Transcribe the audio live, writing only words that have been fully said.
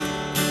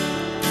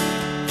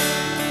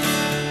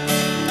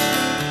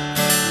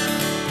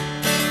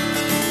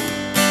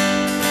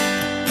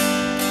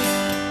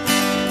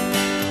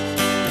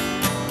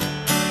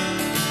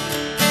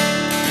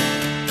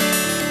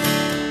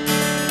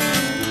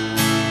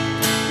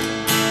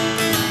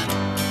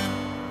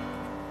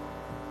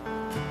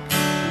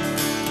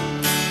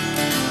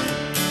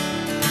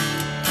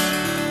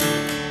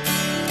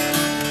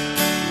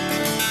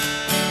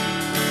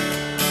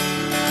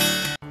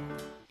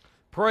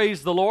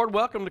Praise the Lord.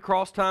 Welcome to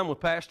Cross Time with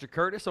Pastor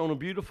Curtis on a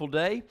beautiful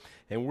day.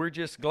 And we're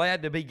just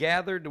glad to be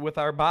gathered with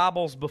our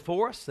Bibles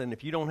before us. And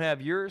if you don't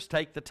have yours,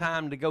 take the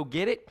time to go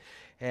get it.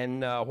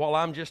 And while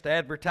I'm just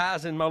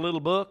advertising my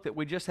little book that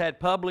we just had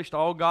published,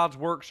 All God's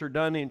Works Are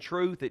Done in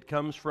Truth, it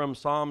comes from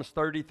Psalms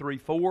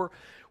 33:4,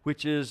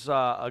 which is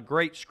a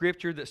great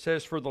scripture that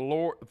says, For the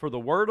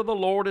word of the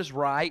Lord is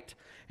right,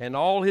 and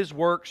all His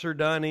works are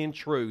done in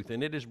truth.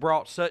 And it has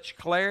brought such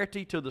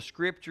clarity to the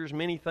Scriptures,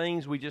 many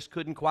things we just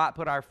couldn't quite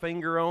put our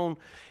finger on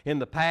in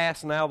the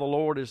past. Now the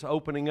Lord is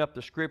opening up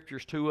the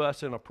Scriptures to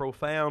us in a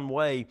profound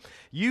way,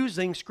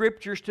 using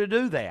Scriptures to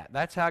do that.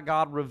 That's how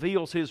God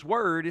reveals His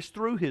Word, is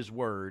through His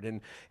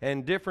Word.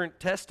 And different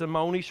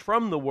testimonies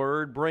from the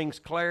Word brings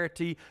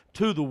clarity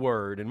to the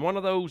Word. And one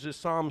of those is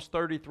Psalms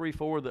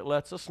 33:4 that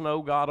lets us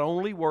know God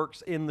only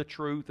works in the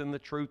truth, and the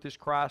truth is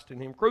Christ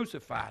and Him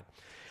crucified.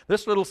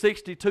 This little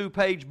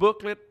 62-page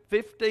booklet,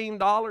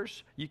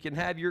 $15. You can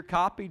have your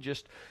copy.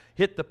 Just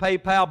hit the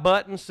PayPal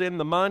button, send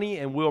the money,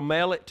 and we'll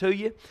mail it to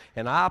you.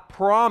 And I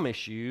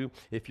promise you,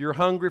 if you're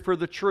hungry for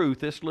the truth,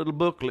 this little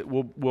booklet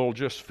will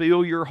just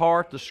fill your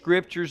heart, the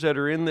Scriptures that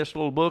are in this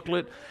little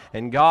booklet,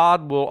 and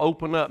God will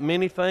open up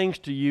many things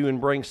to you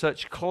and bring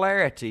such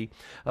clarity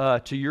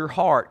to your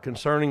heart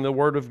concerning the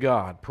Word of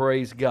God.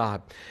 Praise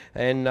God.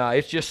 And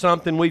it's just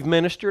something we've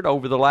ministered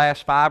over the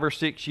last 5 or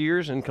 6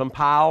 years and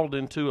compiled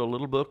into a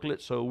little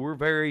booklet, so we're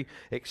very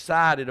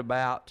excited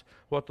about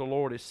what the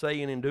Lord is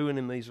saying and doing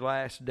in these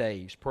last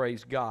days.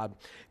 Praise God.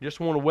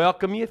 Just want to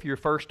welcome you if you're a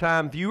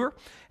first-time viewer,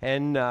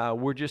 and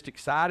we're just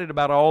excited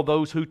about all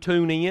those who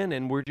tune in,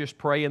 and we're just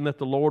praying that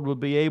the Lord will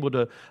be able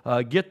to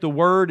get the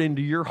Word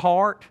into your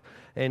heart.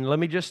 And let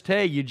me just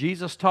tell you,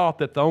 Jesus taught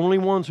that the only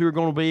ones who are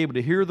going to be able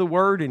to hear the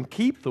Word and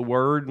keep the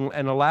Word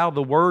and allow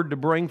the Word to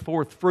bring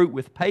forth fruit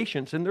with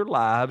patience in their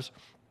lives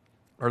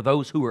are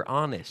those who are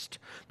honest.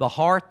 The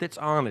heart that's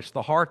honest,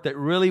 the heart that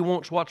really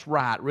wants what's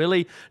right,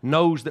 really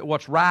knows that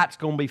what's right's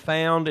going to be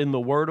found in the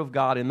Word of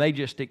God, and they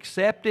just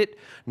accept it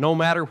no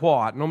matter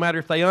what. No matter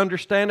if they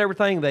understand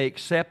everything, they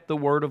accept the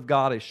Word of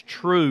God as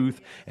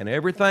truth, and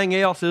everything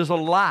else is a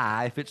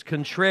lie if it's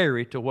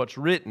contrary to what's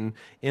written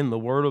in the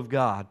Word of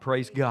God.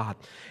 Praise God.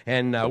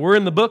 And we're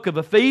in the book of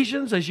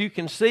Ephesians. As you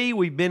can see,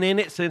 we've been in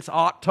it since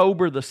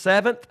October the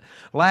 7th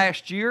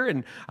last year,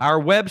 and our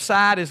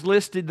website is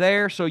listed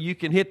there, so you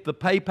can hit the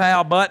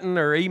PayPal button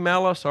or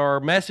email us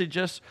or message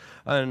us,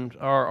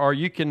 or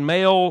you can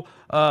mail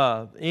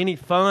any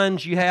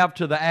funds you have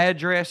to the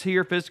address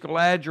here, physical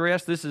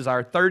address. This is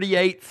our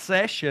 38th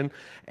session,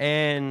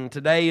 and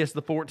today is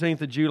the 14th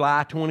of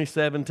July,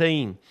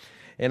 2017.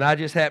 And I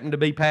just happen to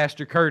be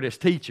Pastor Curtis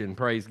teaching,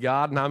 praise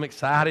God, and I'm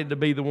excited to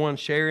be the one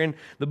sharing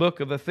the book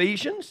of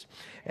Ephesians.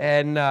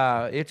 And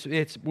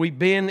we've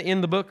been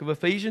in the book of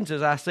Ephesians,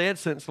 as I said,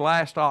 since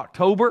last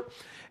October.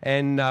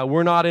 And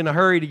we're not in a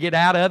hurry to get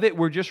out of it.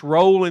 We're just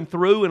rolling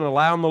through and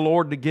allowing the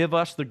Lord to give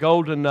us the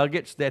golden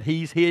nuggets that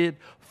He's hid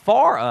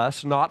for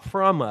us, not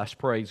from us,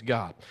 praise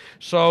God.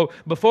 So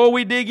before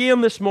we dig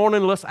in this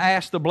morning, let's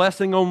ask the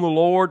blessing on the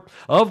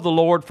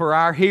Lord for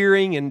our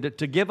hearing and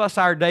to give us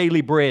our daily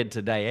bread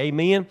today.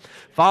 Amen.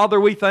 Father,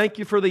 we thank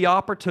You for the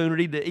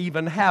opportunity to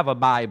even have a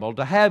Bible,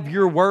 to have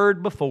Your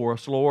Word before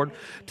us, Lord,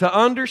 to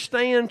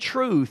understand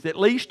truth, at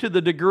least to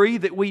the degree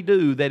that we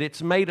do, that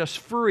it's made us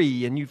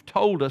free, and You've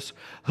told us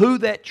who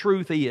that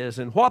truth is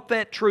and what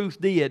that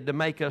truth did to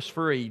make us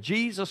free.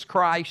 Jesus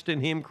Christ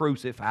and Him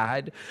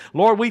crucified.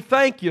 Lord, we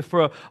thank You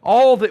for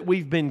all that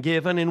we've been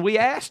given, and we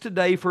ask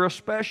today for a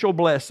special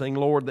blessing,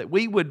 Lord, that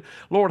we would,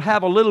 Lord,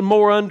 have a little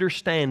more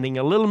understanding,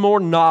 a little more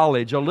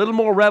knowledge, a little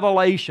more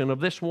revelation of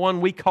this one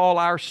we call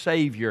our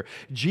Savior,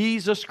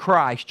 Jesus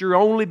Christ, Your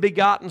only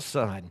begotten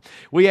Son.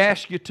 We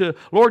ask You to,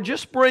 Lord,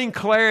 just bring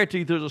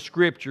clarity to the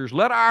Scriptures.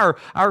 Let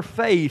our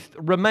faith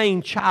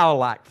remain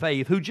childlike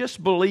faith, who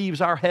just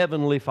believes our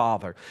Heavenly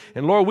Father.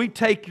 And Lord, we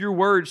take Your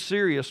Word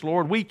serious,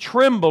 Lord. We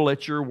tremble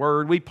at Your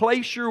Word. We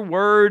place Your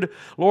Word,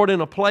 Lord, in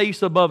a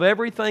place above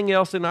everything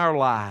else in our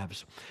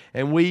lives.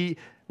 And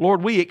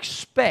Lord, we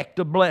expect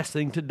a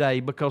blessing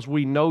today because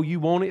we know You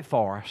want it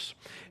for us.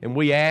 And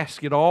we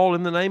ask it all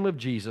in the name of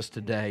Jesus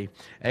today.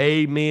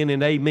 Amen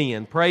and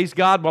amen. Praise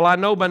God. Well, I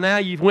know by now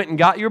you've went and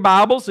got your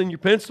Bibles and your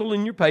pencil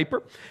and your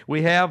paper.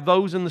 We have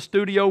those in the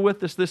studio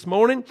with us this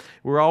morning.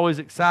 We're always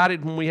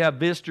excited when we have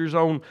visitors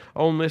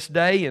on this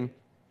day and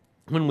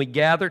when we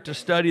gather to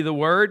study the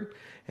Word.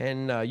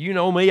 And you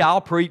know me,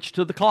 I'll preach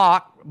to the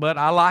clock, but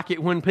I like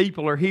it when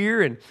people are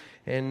here,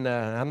 and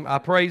I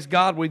praise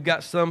God we've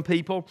got some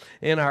people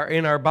in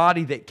our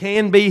body that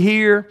can be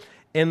here,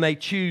 and they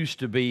choose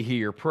to be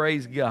here.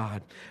 Praise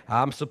God.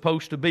 I'm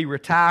supposed to be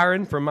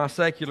retiring from my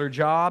secular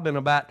job in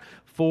about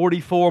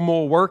 44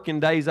 more working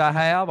days I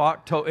have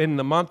in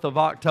the month of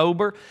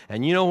October.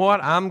 And you know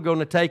what? I'm going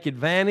to take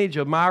advantage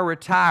of my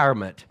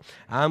retirement.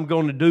 I'm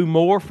going to do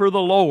more for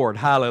the Lord.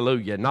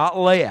 Hallelujah. Not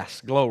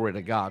less. Glory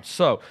to God.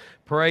 So,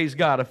 praise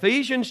God.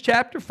 Ephesians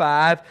chapter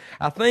 5.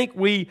 I think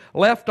we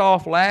left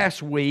off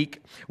last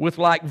week with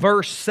like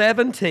verse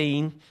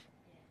 17.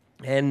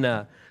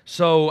 And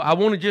So I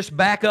want to just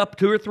back up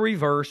 2 or 3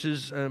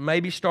 verses,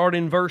 maybe start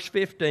in verse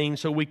 15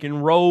 so we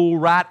can roll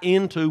right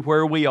into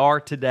where we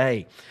are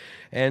today.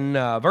 And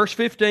verse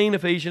 15,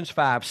 Ephesians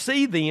 5,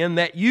 "See then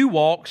that you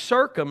walk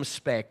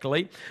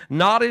circumspectly,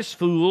 not as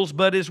fools,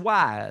 but as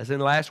wise."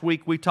 And last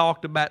week we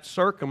talked about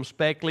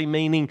circumspectly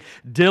meaning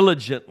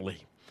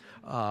diligently.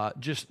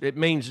 It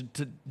means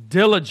to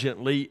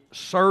diligently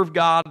serve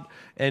God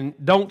and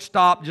don't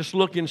stop just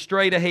looking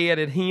straight ahead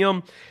at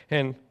Him.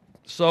 And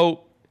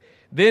so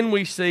then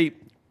we see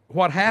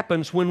what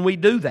happens when we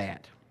do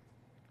that.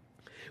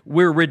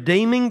 We're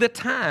redeeming the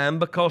time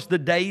because the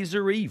days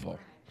are evil.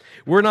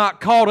 We're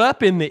not caught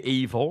up in the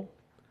evil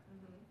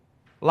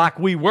like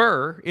we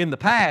were in the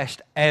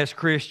past as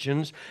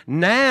Christians.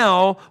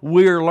 Now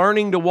we're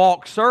learning to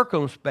walk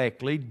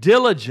circumspectly,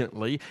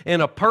 diligently, in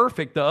a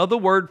perfect. The other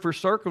word for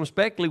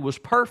circumspectly was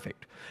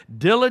perfect.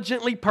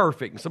 Diligently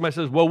perfect. And somebody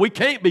says, well, we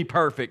can't be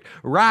perfect.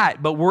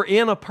 Right, but we're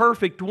in a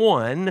perfect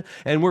one,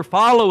 and we're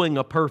following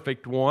a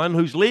perfect one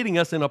who's leading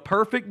us in a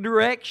perfect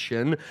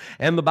direction.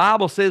 And the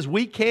Bible says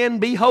we can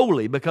be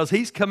holy because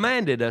He's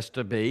commanded us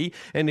to be.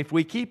 And if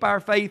we keep our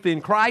faith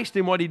in Christ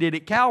and what He did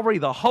at Calvary,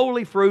 the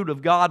holy fruit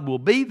of God will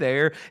be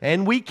there,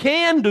 and we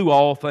can do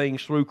all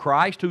things through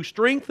Christ who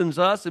strengthens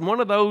us. And one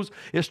of those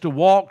is to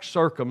walk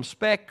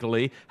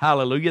circumspectly.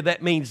 Hallelujah.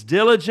 That means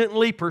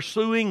diligently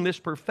pursuing this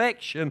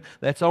perfection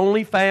that's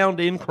only found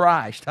in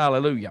Christ.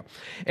 Hallelujah.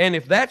 And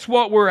if that's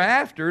what we're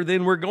after,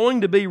 then we're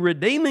going to be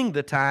redeeming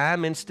the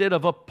time instead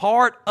of a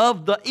part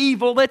of the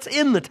evil that's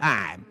in the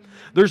time.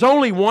 There's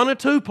only one or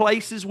two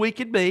places we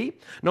could be,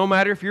 no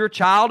matter if you're a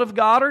child of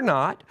God or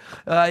not.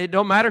 It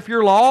don't matter if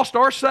you're lost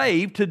or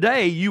saved.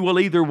 Today, you will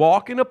either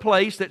walk in a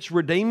place that's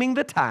redeeming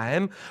the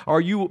time, or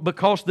you,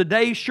 because the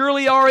days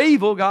surely are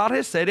evil, God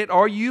has said it,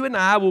 or you and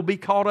I will be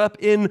caught up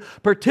in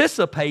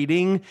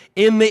participating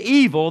in the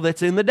evil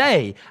that's in the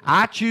day.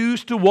 I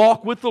choose to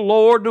walk with the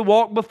Lord, to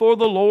walk before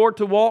the Lord,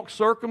 to walk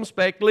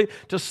circumspectly,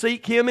 to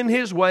seek Him in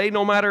His way,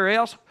 no matter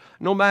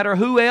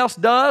who else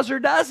does or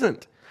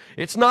doesn't.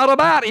 It's not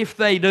about if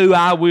they do,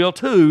 I will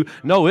too.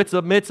 No, it's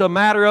a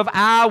matter of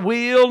I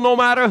will no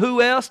matter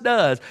who else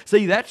does.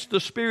 See, that's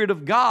the Spirit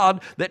of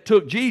God that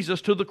took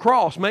Jesus to the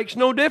cross. Makes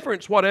no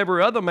difference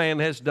whatever other man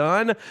has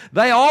done.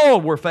 They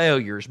all were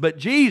failures. But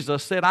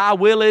Jesus said, I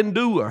will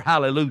endure.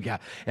 Hallelujah.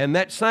 And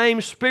that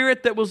same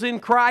Spirit that was in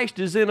Christ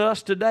is in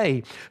us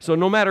today. So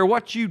no matter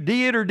what you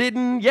did or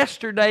didn't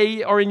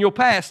yesterday or in your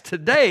past,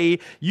 today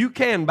you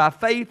can, by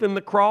faith in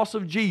the cross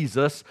of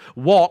Jesus,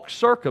 walk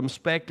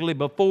circumspectly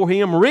before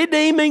Him,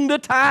 redeeming the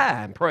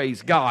time.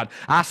 Praise God.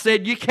 I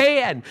said you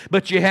can,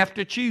 but you have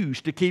to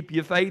choose to keep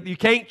your faith. You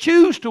can't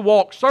choose to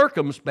walk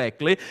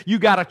circumspectly. You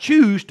got to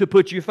choose to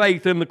put your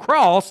faith in the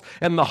cross,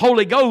 and the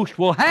Holy Ghost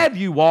will have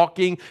you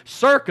walking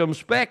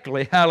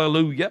circumspectly.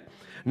 Hallelujah.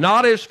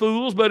 Not as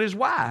fools, but as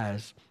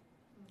wise.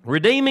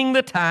 Redeeming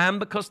the time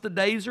because the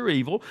days are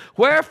evil.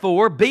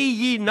 Wherefore, be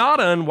ye not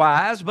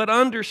unwise, but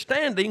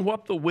understanding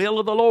what the will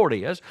of the Lord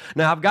is.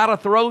 Now, I've got to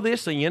throw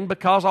this in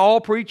because all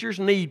preachers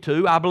need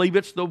to. I believe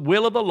it's the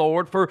will of the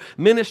Lord for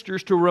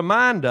ministers to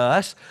remind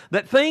us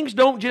that things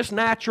don't just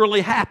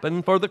naturally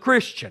happen for the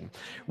Christian.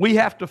 We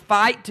have to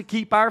fight to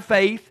keep our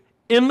faith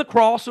in the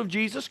cross of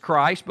Jesus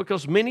Christ,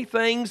 because many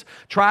things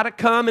try to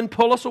come and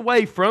pull us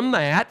away from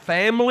that.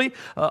 Family,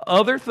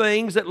 other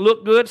things that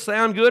look good,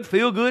 sound good,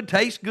 feel good,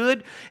 taste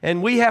good,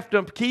 and we have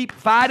to keep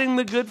fighting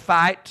the good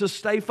fight to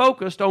stay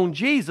focused on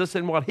Jesus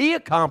and what He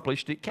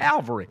accomplished at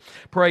Calvary.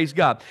 Praise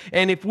God.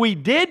 And if we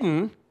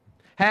didn't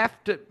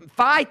have to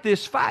fight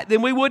this fight, then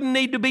we wouldn't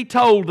need to be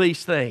told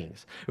these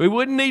things. We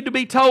wouldn't need to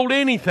be told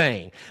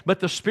anything.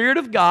 But the Spirit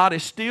of God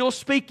is still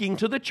speaking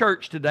to the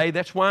church today.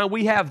 That's why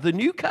we have the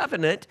new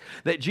covenant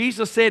that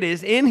Jesus said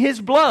is in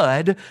His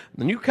blood.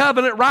 The new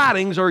covenant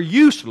writings are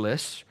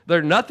useless.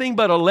 They're nothing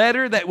but a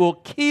letter that will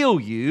kill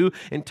you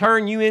and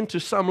turn you into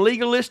some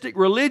legalistic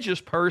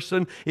religious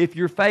person if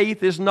your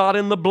faith is not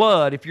in the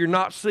blood, if you're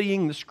not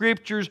seeing the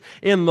Scriptures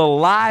in the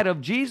light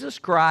of Jesus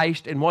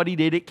Christ and what He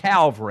did at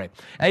Calvary.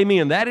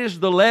 Amen. That is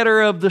the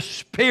letter of the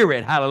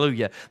Spirit,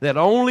 hallelujah, that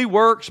only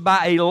works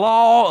by a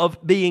law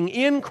of being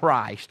in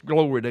Christ.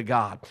 Glory to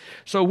God.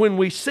 So when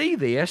we see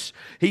this,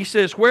 He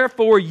says,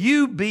 wherefore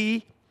you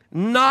be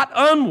not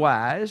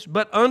unwise,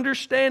 but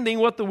understanding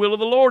what the will of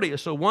the Lord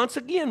is. So once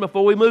again,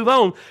 before we move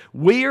on,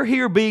 we are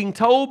here being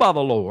told by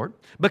the Lord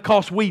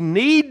because we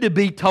need to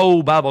be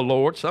told by the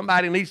Lord.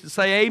 Somebody needs to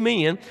say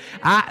amen.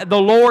 The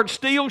Lord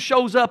still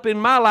shows up in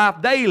my life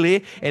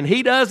daily, and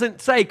He doesn't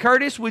say,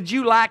 Curtis, would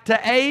you like to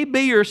A,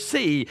 B, or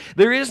C?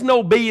 There is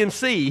no B and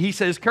C. He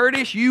says,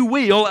 Curtis, you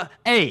will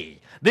A.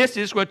 This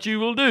is what you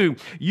will do.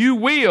 You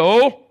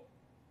will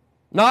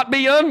not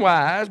be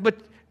unwise, but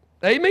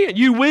amen.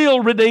 You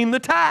will redeem the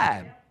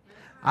time.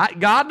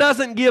 God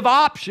doesn't give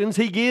options.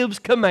 He gives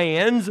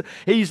commands.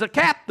 He's a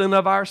captain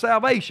of our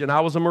salvation. I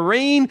was a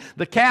Marine.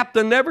 The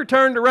captain never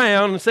turned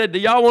around and said, do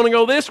y'all want to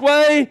go this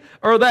way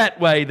or that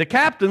way? The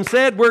captain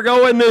said, we're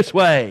going this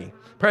way.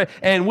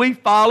 And we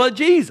follow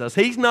Jesus.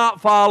 He's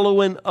not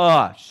following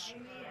us.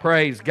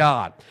 Praise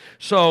God.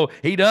 So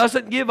He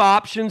doesn't give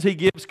options, He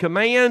gives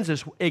commands.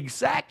 It's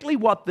exactly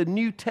what the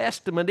New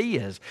Testament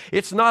is.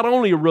 It's not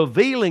only a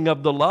revealing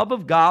of the love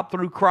of God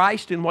through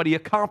Christ and what He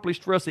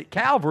accomplished for us at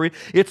Calvary,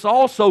 it's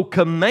also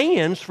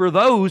commands for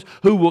those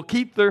who will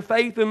keep their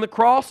faith in the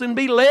cross and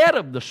be led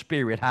of the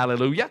Spirit.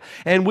 Hallelujah.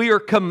 And we are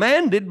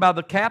commanded by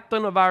the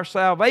captain of our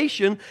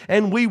salvation,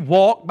 and we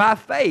walk by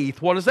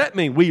faith. What does that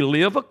mean? We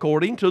live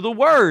according to the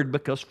Word,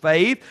 because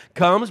faith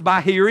comes by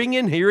hearing,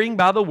 and hearing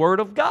by the Word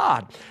of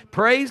God.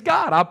 Praise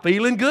God. I'm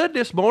feeling good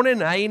this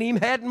morning. I ain't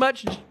even had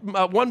much,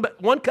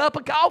 one cup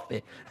of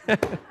coffee.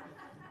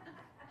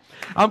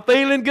 I'm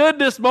feeling good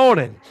this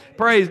morning.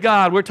 Praise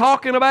God. We're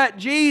talking about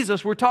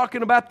Jesus. We're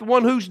talking about the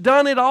one who's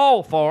done it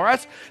all for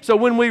us. So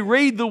when we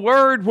read the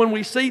Word, when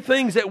we see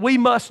things that we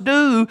must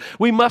do,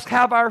 we must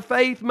have our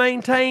faith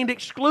maintained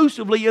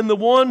exclusively in the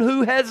one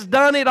who has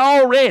done it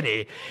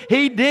already.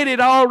 He did it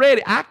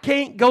already. I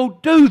can't go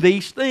do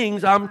these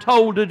things I'm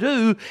told to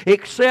do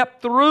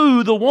except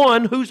through the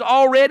one who's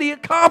already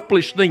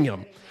accomplished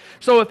them.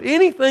 So if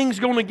anything's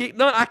going to get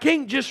done, I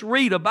can't just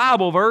read a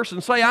Bible verse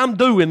and say, I'm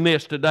doing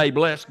this today,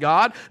 bless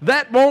God.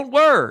 That won't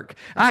work.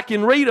 I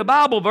can read a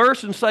Bible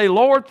verse and say,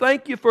 Lord,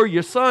 thank you for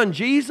your Son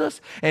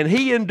Jesus, and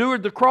He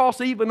endured the cross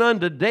even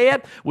unto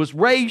death, was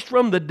raised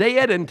from the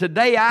dead, and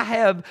today I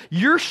have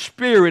your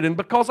Spirit, and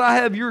because I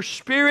have your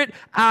Spirit,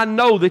 I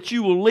know that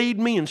you will lead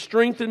me and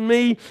strengthen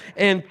me,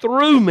 and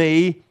through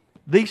me,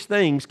 these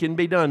things can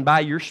be done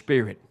by your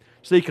Spirit.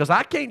 See, because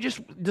I can't just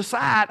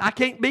decide, I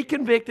can't be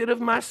convicted of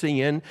my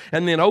sin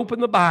and then open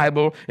the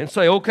Bible and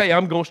say, okay,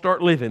 I'm going to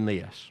start living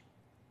this.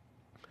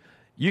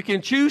 You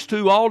can choose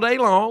to all day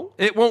long.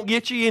 It won't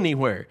get you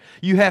anywhere.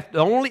 You have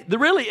to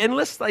and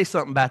let's say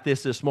something about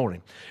this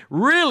morning.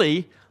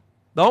 Really,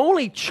 the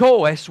only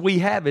choice we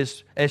have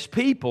as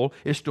people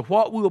is to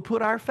what we will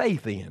put our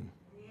faith in.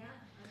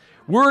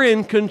 We're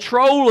in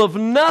control of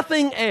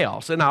nothing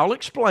else, and I'll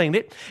explain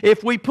it.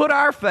 If we put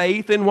our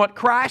faith in what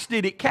Christ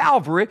did at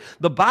Calvary,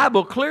 the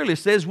Bible clearly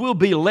says we'll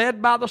be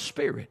led by the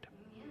Spirit.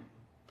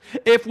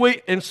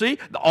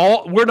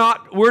 We're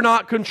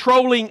not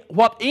controlling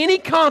what any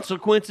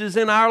consequences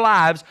in our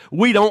lives.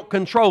 We don't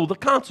control the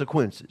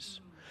consequences.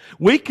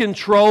 We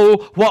control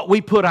what we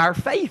put our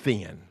faith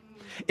in.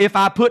 If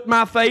I put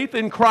my faith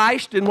in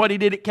Christ and what He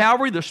did at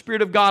Calvary, the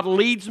Spirit of God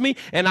leads me,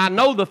 and I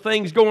know the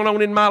things going on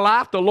in my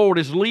life, the Lord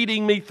is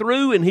leading me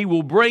through, and He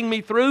will bring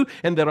me through,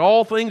 and that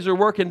all things are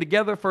working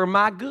together for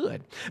my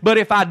good. But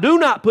if I do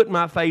not put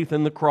my faith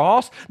in the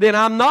cross, then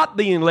I'm not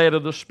being led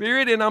of the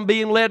Spirit, and I'm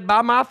being led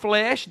by my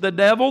flesh, the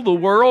devil, the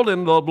world,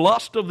 and the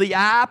lust of the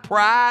eye,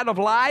 pride of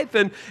life,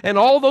 and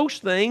all those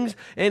things.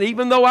 And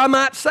even though I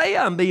might say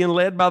I'm being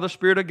led by the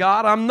Spirit of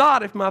God, I'm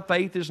not if my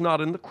faith is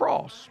not in the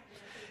cross.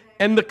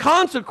 And the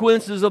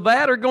consequences of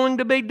that are going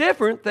to be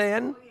different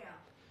than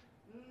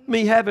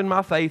me having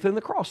my faith in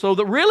the cross. So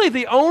that really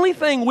the only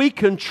thing we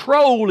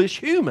control as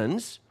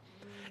humans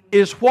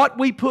is what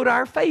we put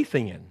our faith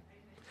in.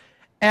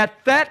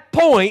 At that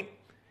point,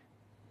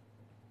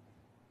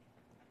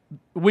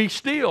 we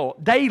still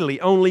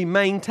daily only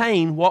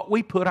maintain what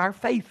we put our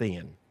faith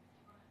in.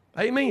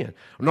 Amen.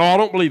 No, I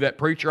don't believe that,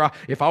 preacher.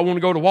 If I want to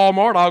go to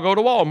Walmart, I'll go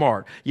to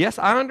Walmart. Yes,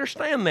 I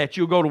understand that.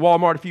 You'll go to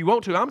Walmart if you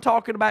want to. I'm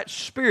talking about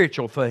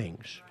spiritual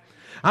things.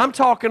 I'm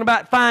talking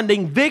about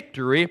finding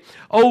victory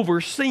over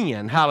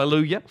sin.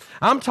 Hallelujah.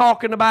 I'm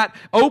talking about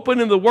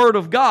opening the Word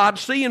of God,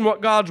 seeing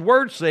what God's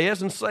Word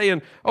says, and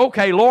saying,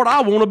 okay, Lord,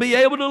 I want to be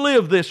able to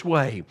live this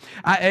way.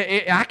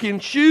 I can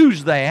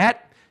choose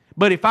that.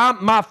 But if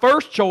my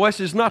first choice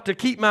is not to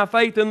keep my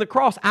faith in the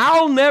cross,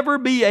 I'll never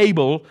be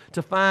able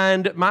to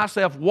find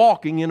myself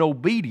walking in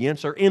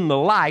obedience or in the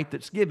light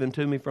that's given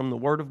to me from the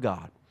Word of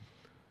God.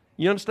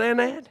 You understand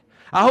that?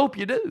 I hope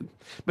you do.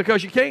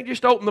 Because you can't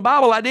just open the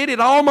Bible. I did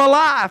it all my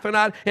life, and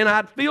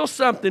I'd feel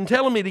something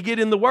telling me to get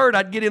in the Word.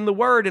 I'd get in the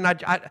Word, and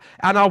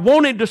I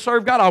wanted to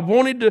serve God. I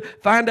wanted to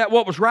find out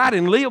what was right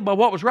and live by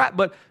what was right.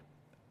 But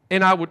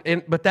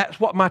that's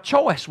what my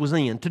choice was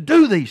in, to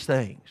do these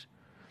things.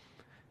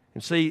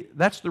 And see,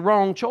 that's the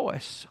wrong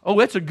choice. Oh,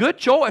 it's a good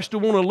choice to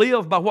want to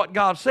live by what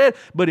God said,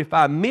 but if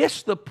I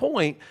miss the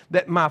point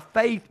that my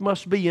faith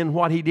must be in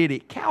what He did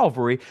at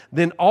Calvary,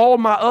 then all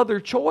my other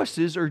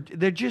choices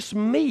they're just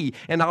me,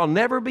 and I'll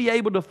never be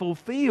able to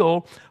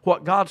fulfill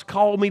what God's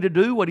called me to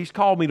do, what He's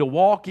called me to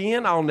walk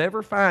in. I'll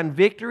never find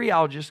victory.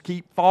 I'll just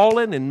keep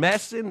falling and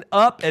messing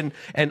up and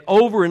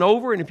over and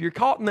over. And if you're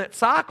caught in that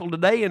cycle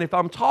today, and if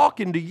I'm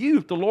talking to you,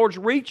 if the Lord's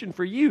reaching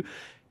for you,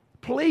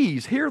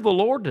 please hear the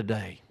Lord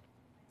today.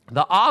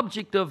 The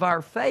object of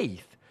our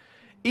faith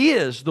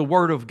is the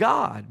Word of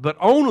God, but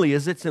only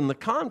as it's in the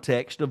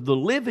context of the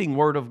living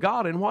Word of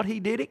God and what He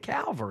did at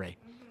Calvary.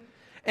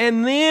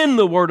 And then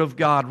the Word of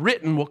God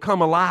written will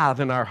come alive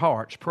in our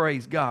hearts.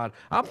 Praise God.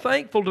 I'm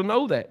thankful to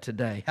know that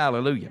today.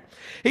 Hallelujah.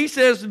 He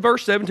says in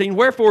verse 17,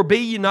 wherefore be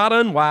ye not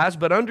unwise,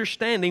 but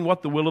understanding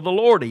what the will of the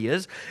Lord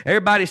is.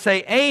 Everybody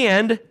say,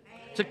 and.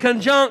 It's a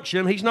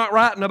conjunction. He's not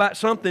writing about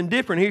something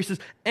different here. He says,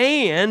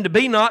 and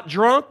be not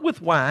drunk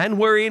with wine,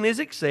 wherein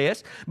is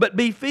excess, but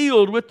be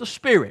filled with the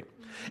Spirit.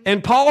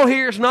 And Paul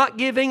here is not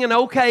giving an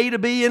okay to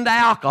be into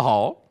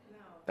alcohol.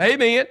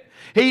 Amen.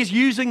 He's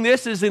using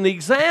this as an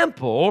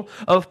example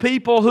of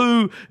people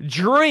who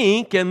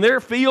drink and they're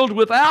filled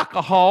with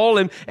alcohol,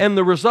 and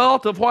the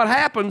result of what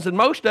happens, and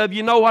most of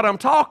you know what I'm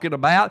talking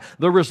about,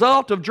 the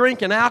result of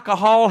drinking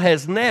alcohol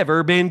has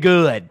never been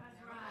good.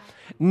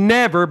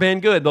 Never been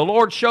good. The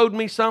Lord showed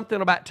me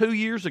something about 2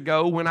 years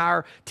ago when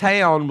our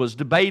town was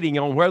debating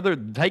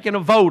on taking a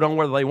vote on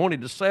whether they wanted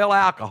to sell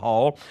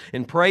alcohol.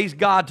 And praise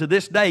God, to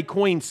this day,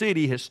 Queen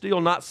City has still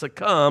not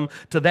succumbed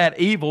to that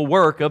evil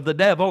work of the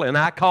devil. And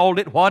I called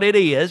it what it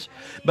is,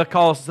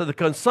 because the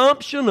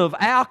consumption of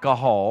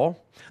alcohol,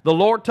 the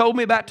Lord told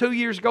me about 2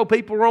 years ago,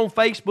 people were on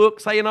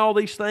Facebook saying all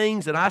these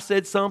things, and I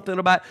said something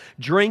about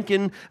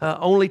drinking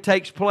only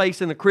takes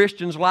place in a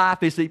Christian's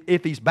life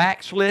if he's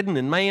backslidden,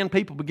 and man,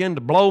 people begin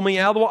to blow me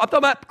out of the water. I'm talking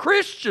about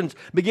Christians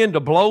begin to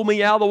blow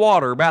me out of the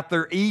water about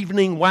their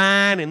evening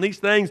wine and these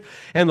things,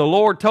 and the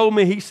Lord told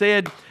me, He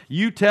said,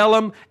 you tell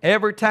them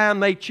every time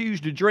they choose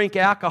to drink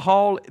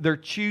alcohol, they're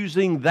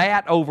choosing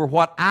that over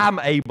what I'm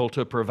able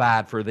to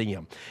provide for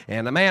them.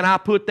 And man, I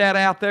put that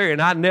out there,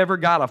 and I never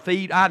got a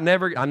feed.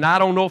 And I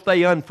don't know if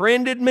they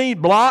unfriended me,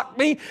 blocked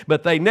me,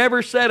 but they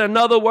never said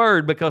another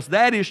word, because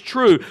that is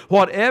true.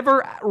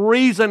 Whatever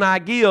reason I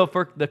give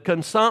for the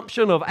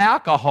consumption of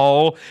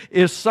alcohol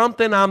is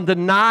something I'm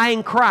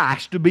denying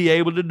Christ to be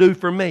able to do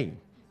for me.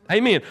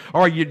 Amen.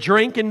 Are you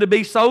drinking to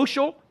be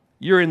social?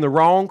 You're in the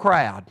wrong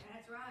crowd.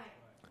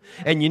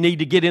 And you need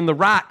to get in the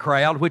right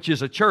crowd, which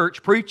is a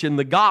church preaching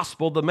the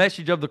gospel, the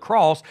message of the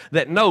cross,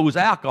 that knows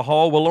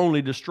alcohol will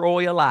only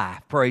destroy a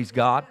life. Praise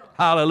God.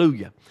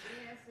 Hallelujah.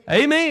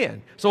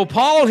 Amen. So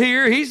Paul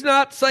here, he's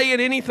not saying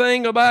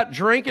anything about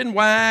drinking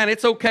wine.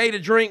 It's okay to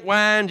drink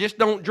wine, just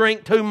don't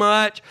drink too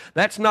much.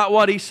 That's not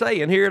what he's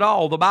saying here at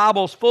all. The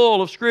Bible's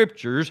full of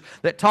scriptures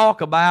that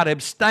talk about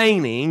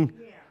abstaining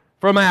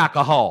from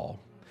alcohol.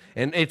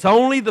 And it's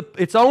only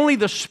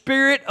the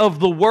spirit of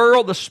the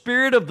world, the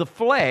spirit of the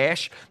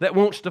flesh, that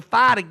wants to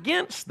fight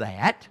against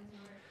that.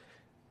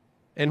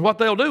 And what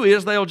they'll do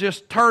is they'll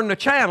just turn the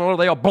channel, or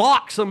they'll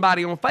block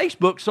somebody on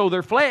Facebook so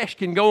their flesh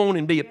can go on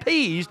and be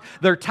appeased.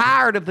 They're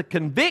tired of the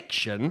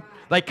conviction.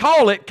 They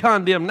call it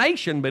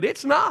condemnation, but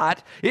it's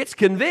not. It's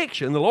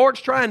conviction. The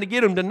Lord's trying to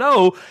get them to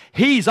know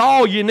He's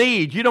all you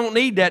need. You don't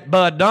need that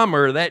Bud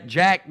Dummer or that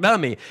Jack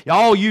Dummy.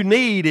 All you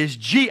need is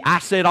I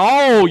said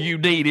all you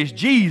need is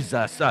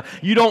Jesus.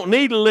 You don't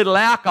need a little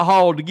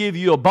alcohol to give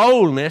you a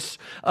boldness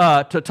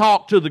to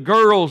talk to the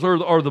girls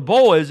or the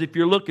boys if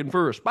you're looking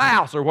for a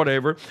spouse or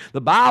whatever.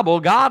 The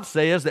Bible, God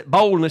says that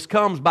boldness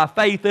comes by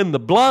faith in the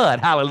blood,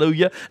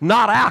 hallelujah,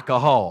 not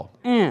alcohol.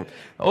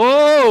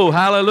 Oh,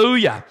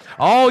 hallelujah.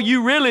 All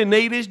you really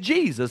need is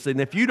Jesus. And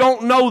if you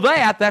don't know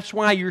that, that's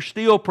why you're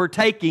still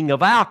partaking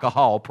of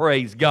alcohol.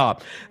 Praise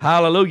God.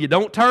 Hallelujah.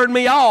 Don't turn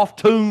me off.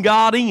 Tune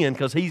God in,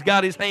 because He's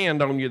got His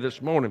hand on you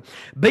this morning.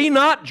 Be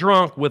not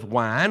drunk with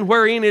wine,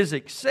 wherein is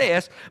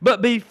excess,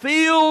 but be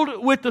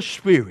filled with the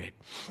Spirit.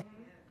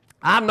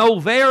 I know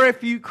very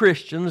few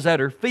Christians that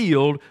are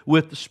filled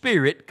with the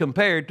Spirit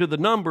compared to the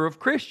number of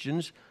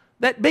Christians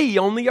that be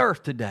on the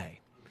earth today.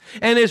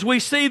 And as we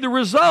see the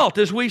result,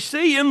 as we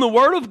see in the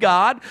Word of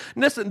God,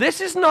 listen, this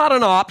is not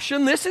an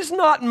option. This is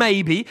not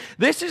maybe.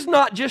 This is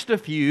not just a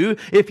few.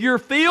 If you're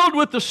filled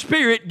with the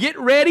Spirit, get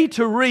ready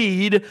to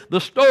read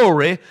the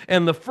story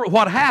and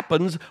what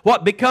happens,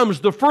 what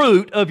becomes the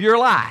fruit of your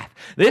life.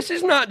 This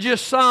is not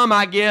just some,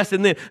 I guess,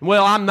 and then,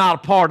 well, I'm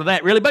not a part of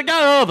that really, but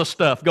got other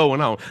stuff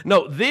going on.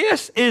 No,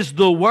 this is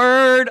the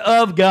Word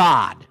of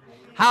God.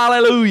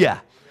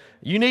 Hallelujah.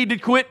 You need to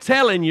quit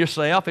telling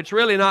yourself it's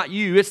really not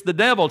you, it's the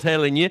devil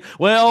telling you,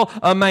 well,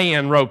 a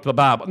man wrote the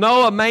Bible.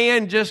 No, a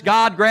man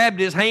God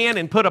grabbed his hand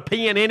and put a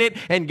pen in it,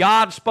 and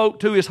God spoke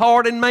to his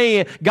heart,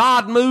 and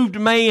God moved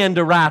man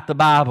to write the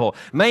Bible.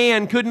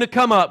 Man couldn't have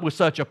come up with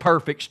such a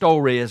perfect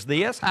story as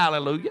this.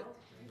 Hallelujah.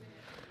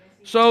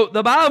 So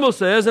the Bible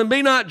says, and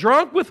be not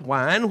drunk with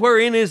wine,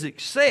 wherein is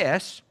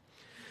excess,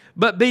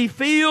 but be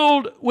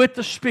filled with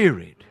the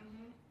Spirit.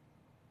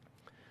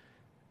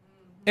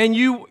 And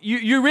you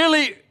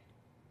really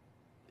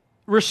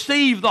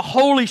received the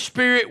Holy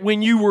Spirit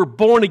when you were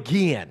born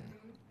again.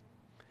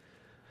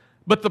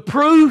 But the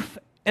proof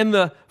and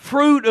the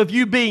fruit of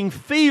you being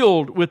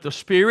filled with the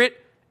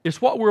Spirit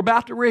is what we're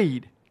about to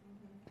read.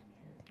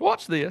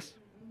 Watch this.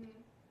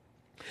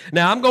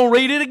 Now I'm going to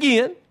read it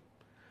again,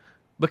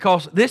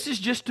 because this is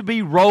just to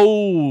be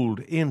rolled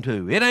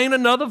into. It ain't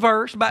another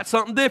verse about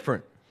something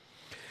different.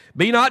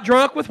 Be not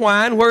drunk with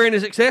wine, wherein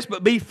is excess,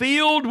 but be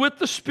filled with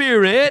the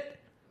Spirit,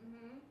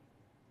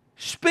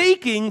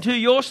 speaking to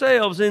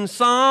yourselves in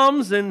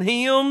psalms and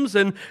hymns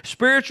and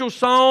spiritual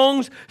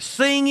songs,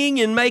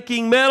 singing and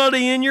making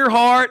melody in your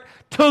heart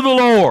to the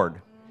Lord.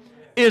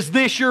 Is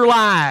this your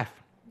life?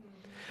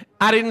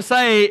 I didn't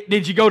say,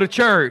 did you go to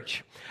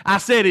church? I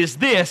said, is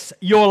this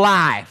your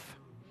life?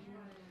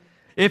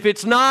 If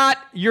it's not,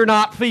 you're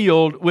not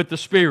filled with the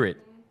Spirit.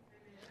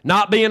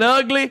 Not being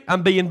ugly,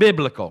 I'm being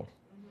biblical.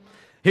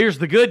 Here's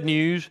the good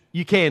news,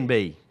 you can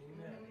be.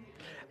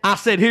 I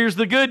said, here's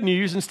the good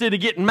news. Instead of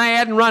getting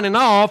mad and running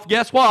off,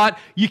 guess what?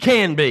 You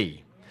can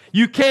be.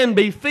 You can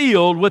be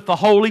filled with the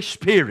Holy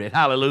Spirit.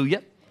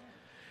 Hallelujah.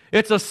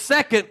 It's a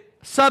second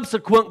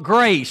subsequent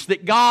grace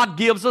that God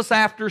gives us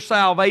after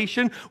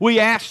salvation. We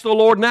ask the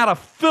Lord now to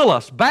fill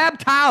us,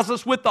 baptize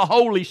us with the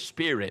Holy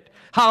Spirit.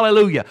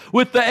 Hallelujah.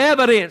 With the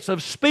evidence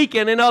of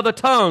speaking in other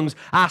tongues.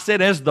 I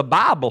said, as the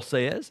Bible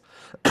says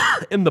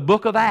in the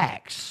book of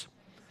Acts.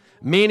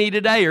 Many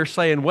today are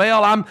saying,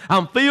 well,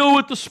 I'm filled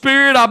with the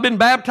Spirit. I've been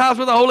baptized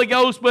with the Holy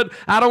Ghost, but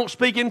I don't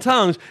speak in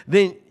tongues.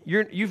 Then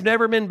you've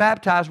never been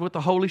baptized with the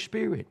Holy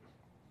Spirit.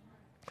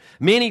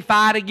 Many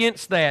fight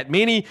against that.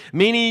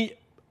 Many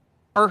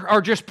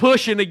are just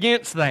pushing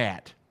against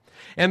that.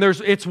 And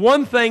it's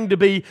one thing to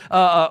be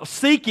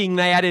seeking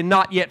that and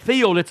not yet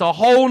filled. It's a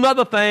whole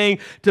other thing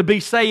to be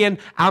saying,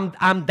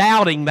 I'm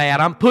doubting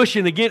that. I'm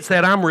pushing against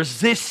that. I'm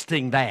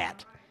resisting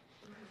that.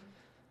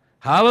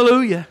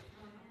 Hallelujah.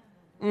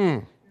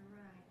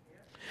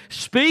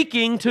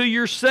 Speaking to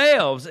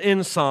yourselves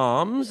in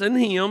psalms and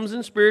hymns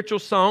and spiritual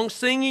songs,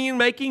 singing and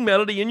making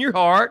melody in your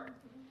heart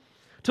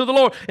to the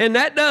Lord. And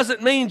that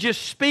doesn't mean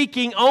just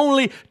speaking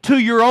only to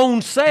your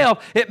own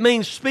self. It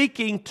means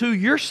speaking to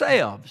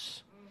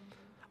yourselves,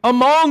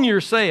 among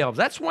yourselves.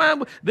 That's why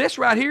this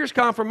right here is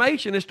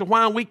confirmation as to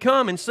why we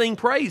come and sing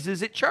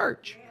praises at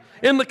church,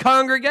 in the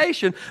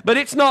congregation. But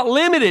it's not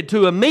limited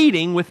to a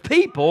meeting with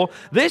people.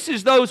 This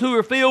is those who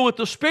are filled with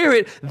the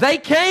Spirit. They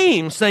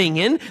came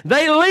singing.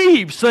 They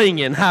leave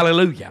singing.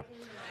 Hallelujah.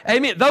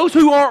 Amen. Those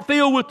who aren't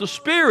filled with the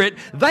Spirit,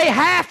 they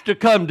have to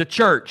come to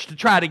church to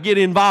try to get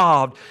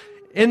involved.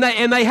 And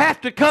they have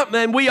to come,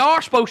 and we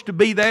are supposed to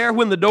be there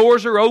when the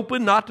doors are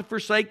open, not to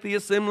forsake the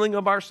assembling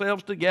of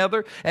ourselves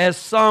together, as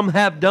some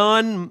have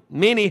done,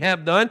 many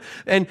have done.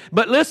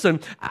 But listen,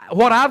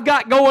 what I've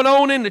got going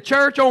on in the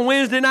church on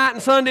Wednesday night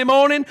and Sunday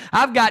morning,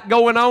 I've got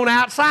going on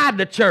outside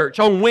the church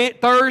on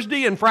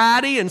Thursday and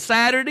Friday and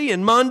Saturday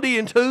and Monday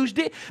and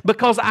Tuesday,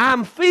 because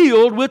I'm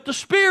filled with the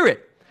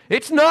Spirit.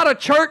 It's not a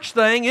church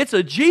thing, it's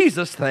a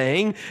Jesus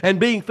thing,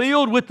 and being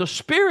filled with the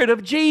Spirit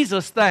of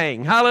Jesus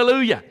thing.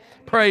 Hallelujah.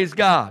 Praise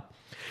God.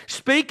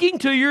 Speaking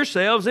to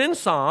yourselves in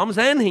psalms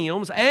and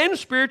hymns and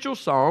spiritual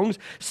songs,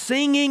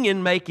 singing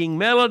and making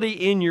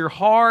melody in your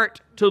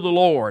heart to the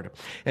Lord.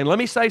 And let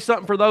me say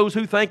something for those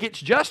who think it's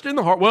just in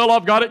the heart. Well,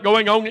 I've got it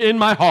going on in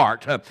my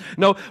heart.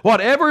 No,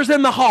 whatever's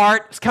in the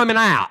heart is coming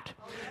out.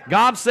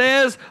 God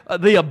says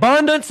the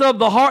abundance of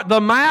the heart,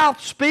 the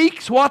mouth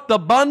speaks what the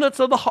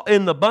abundance of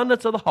in the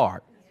abundance of the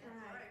heart.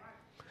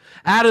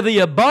 Out of the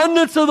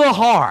abundance of the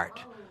heart,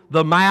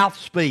 the mouth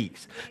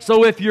speaks.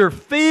 So if you're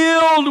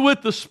filled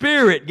with the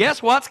Spirit,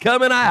 guess what's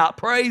coming out?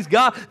 Praise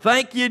God.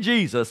 Thank you,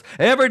 Jesus.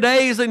 Every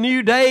day is a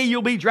new day.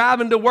 You'll be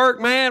driving to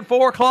work, man,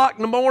 4 o'clock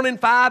in the morning,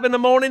 5 in the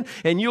morning,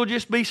 and you'll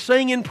just be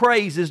singing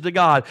praises to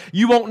God.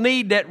 You won't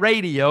need that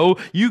radio.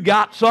 You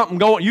got something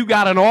going. You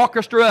got an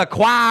orchestra, a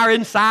choir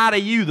inside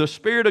of you, the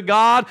Spirit of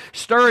God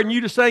stirring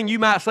you to sing. You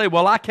might say,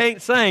 well, I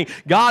can't sing.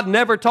 God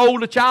never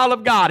told a child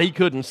of God he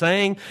couldn't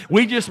sing.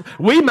 We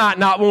might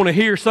not want to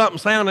hear something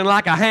sounding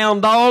like a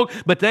hound dog,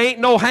 but there ain't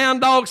no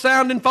hound dog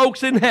sounding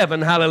folks in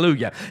heaven.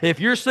 Hallelujah. If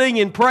you're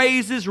singing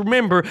praises,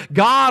 remember,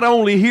 God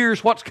only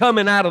hears what's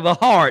coming out of the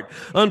heart.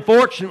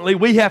 Unfortunately,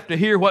 we have to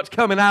hear what's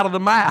coming out of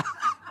the mouth.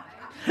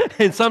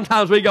 And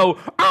sometimes we go,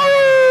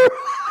 oh!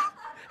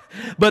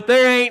 But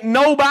there ain't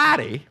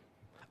nobody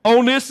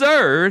on this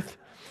earth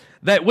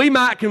that we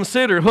might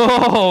consider,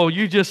 oh,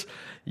 you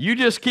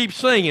just keep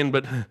singing,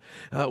 but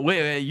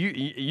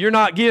you're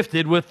not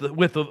gifted with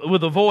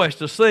a voice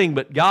to sing.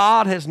 But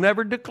God has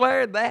never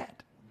declared that.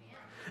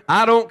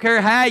 I don't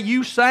care how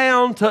you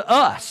sound to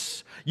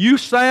us. You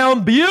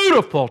sound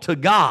beautiful to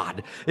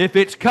God if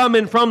it's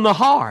coming from the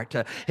heart.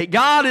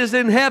 God is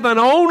in heaven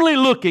only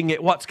looking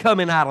at what's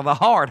coming out of the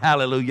heart.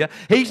 Hallelujah.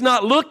 He's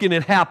not looking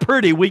at how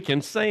pretty we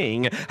can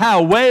sing,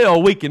 how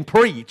well we can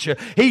preach.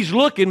 He's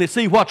looking to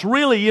see what's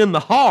really in the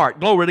heart.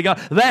 Glory to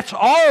God. That's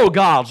all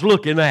God's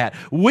looking at.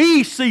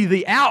 We see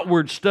the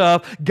outward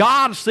stuff.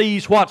 God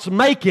sees what's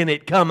making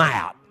it come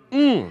out.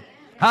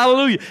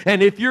 Hallelujah.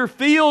 And if you're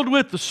filled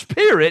with the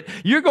Spirit,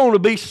 you're going to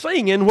be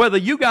singing whether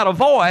you got a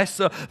voice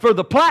for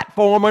the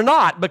platform or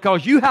not,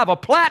 because you have a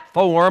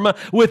platform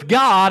with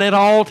God at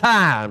all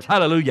times.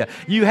 Hallelujah.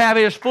 You have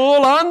His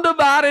full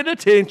undivided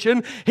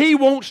attention. He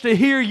wants to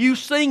hear you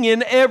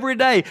singing every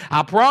day.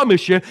 I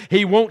promise you,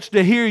 He wants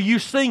to hear you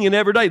singing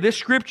every day. This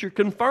scripture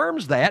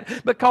confirms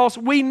that, because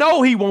we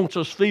know He wants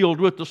us filled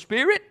with the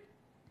Spirit.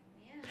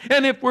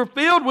 And if we're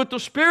filled with the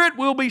Spirit,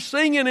 we'll be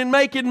singing and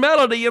making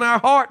melody in our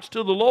hearts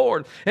to the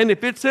Lord. And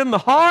if it's in the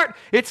heart,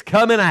 it's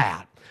coming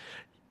out.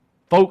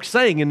 Folks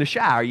sing in the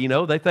shower,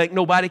 they think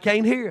nobody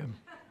can hear them.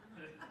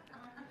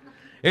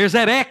 There's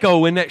that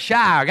echo in that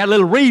shower. Got a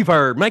little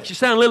reverb. Makes you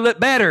sound a little bit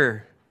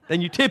better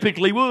than you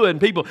typically would. And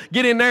people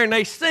get in there and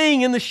they sing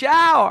in the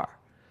shower.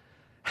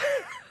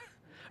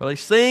 Or they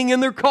sing in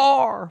their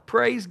car.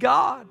 Praise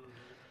God.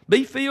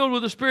 Be filled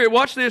with the Spirit.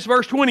 Watch this,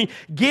 verse 20.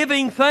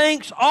 Giving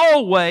thanks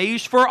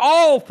always for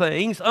all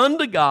things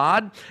unto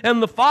God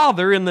and the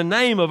Father in the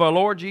name of our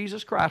Lord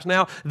Jesus Christ.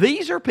 Now,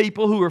 these are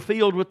people who are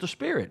filled with the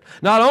Spirit.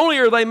 Not only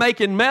are they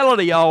making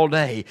melody all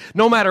day,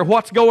 no matter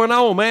what's going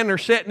on, man, they're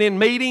sitting in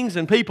meetings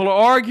and people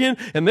are arguing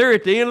and they're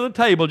at the end of the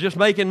table just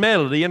making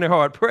melody in their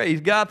heart.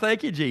 Praise God.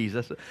 Thank you,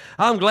 Jesus.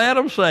 I'm glad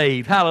I'm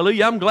saved.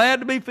 Hallelujah. I'm glad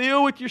to be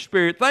filled with your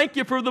Spirit. Thank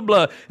you for the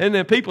blood. And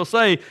then people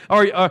say,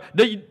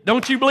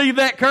 don't you believe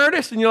that,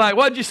 Curtis? And you're like,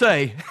 what'd you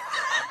say?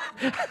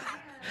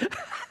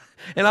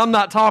 And I'm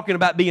not talking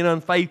about being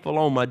unfaithful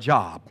on my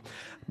job,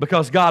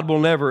 because God will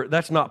never,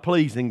 that's not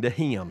pleasing to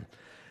Him.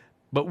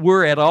 But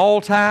we're at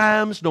all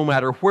times, no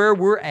matter where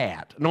we're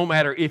at, no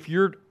matter if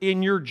you're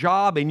in your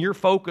job and you're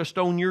focused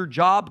on your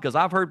job, because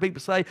I've heard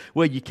people say,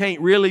 well, you can't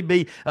really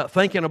be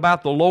thinking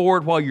about the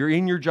Lord while you're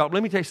in your job.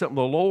 Let me tell you something,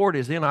 the Lord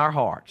is in our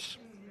hearts.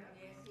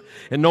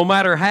 And no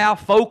matter how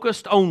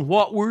focused on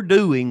what we're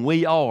doing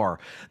we are,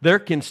 there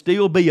can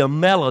still be a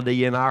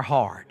melody in our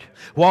heart.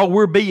 While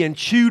we're being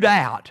chewed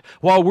out,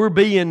 while we're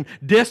being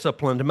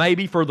disciplined,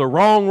 maybe for the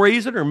wrong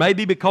reason or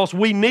maybe because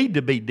we need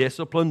to be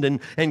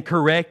disciplined and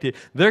corrected,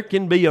 there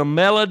can be a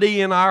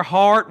melody in our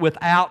heart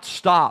without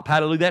stop.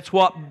 Hallelujah. That's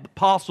what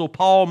Apostle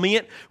Paul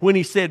meant when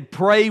he said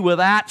pray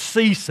without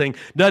ceasing.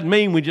 Doesn't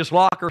mean we just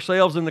lock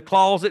ourselves in the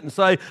closet and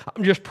say,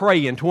 I'm just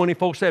praying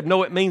 24/7.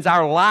 No, it means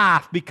our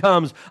life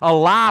becomes a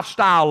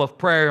lifestyle of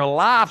prayer, a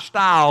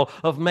lifestyle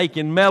of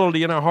making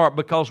melody in our heart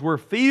because we're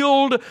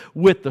filled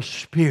with the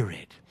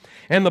Spirit.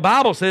 And the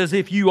Bible says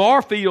if you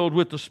are filled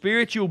with the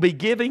Spirit, you'll be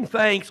giving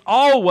thanks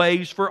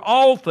always for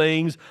all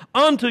things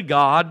unto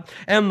God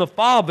and the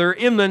Father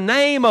in the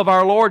name of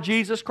our Lord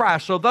Jesus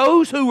Christ. So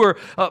those who are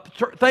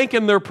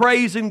thinking they're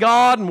praising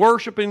God and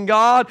worshiping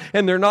God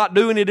and they're not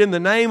doing it in the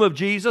name of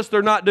Jesus,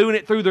 they're not doing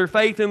it through their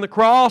faith in the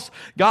cross,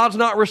 God's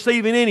not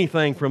receiving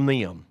anything from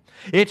them.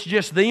 It's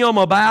just them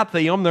about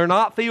them. They're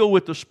not filled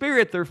with the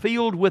Spirit, they're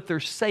filled with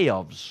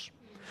themselves.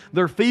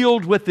 They're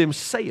filled with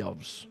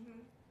themselves.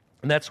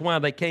 And that's why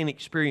they can't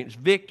experience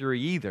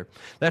victory either.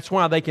 That's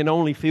why they can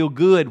only feel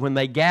good when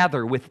they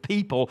gather with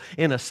people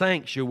in a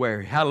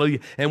sanctuary. Hallelujah.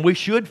 And we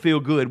should feel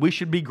good. We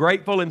should be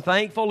grateful and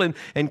thankful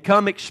and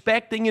come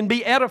expecting and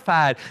be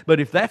edified. But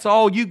if that's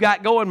all you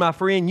got going, my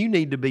friend, you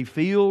need to be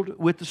filled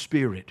with the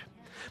Spirit.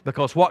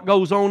 Because what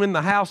goes on in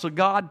the house of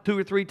God 2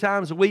 or 3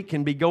 times a week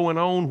can be going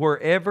on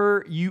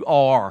wherever you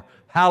are.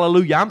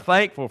 Hallelujah. I'm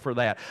thankful for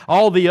that.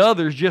 All the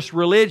others, just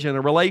religion.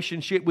 A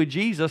relationship with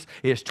Jesus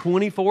is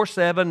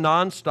 24/7,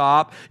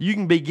 nonstop. You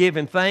can be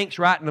giving thanks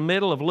right in the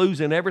middle of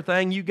losing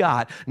everything you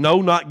got.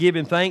 No, not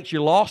giving thanks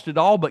you lost it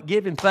all, but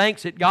giving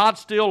thanks that God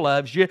still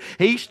loves you.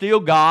 He's still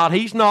God.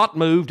 He's not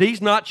moved.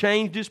 He's not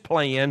changed His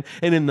plan.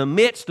 And in the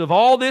midst of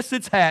all this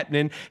that's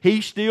happening,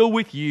 He's still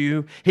with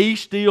you. He's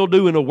still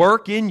doing a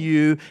work in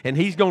you, and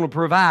He's going to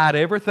provide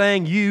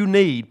everything you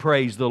need.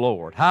 Praise the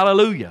Lord.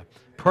 Hallelujah.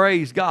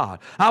 Praise God.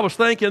 I was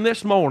thinking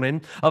this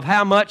morning of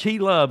how much He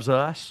loves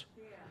us.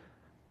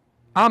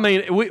 I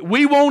mean,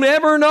 we won't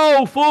ever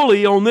know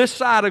fully on this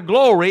side of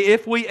glory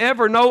if we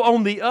ever know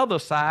on the other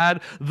side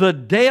the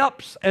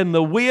depths and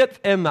the width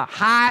and the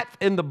height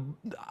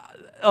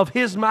of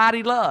His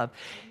mighty love.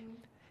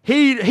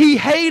 He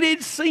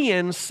hated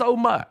sin so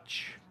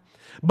much,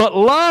 but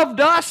loved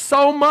us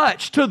so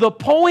much to the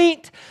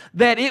point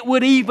that it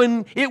would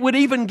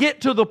even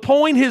get to the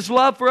point, His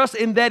love for us,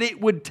 in that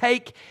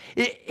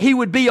He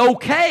would be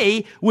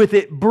okay with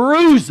it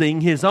bruising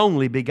His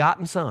only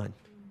begotten Son.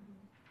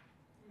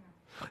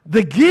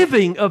 The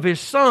giving of His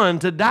Son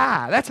to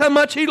die. That's how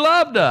much He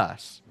loved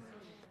us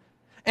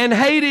and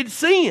hated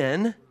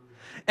sin.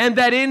 And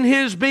that in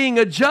His being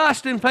a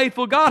just and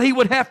faithful God, He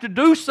would have to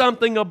do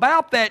something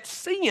about that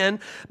sin.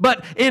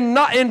 But in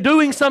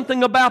doing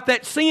something about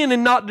that sin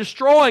and not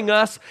destroying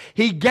us,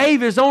 He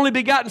gave His only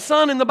begotten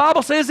Son. And the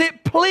Bible says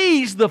it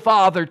pleased the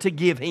Father to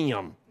give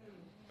Him.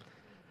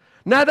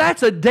 Now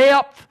that's a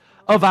depth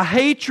of a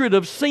hatred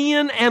of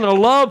sin and a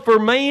love for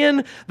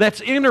man that's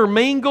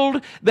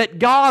intermingled, that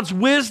God's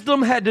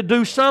wisdom had to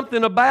do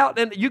something about.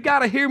 And you got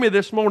to hear me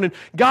this morning.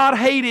 God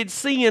hated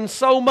sin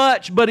so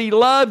much, but He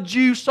loved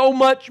you so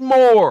much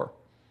more.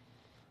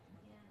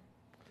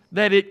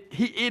 That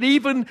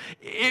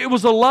it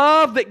was a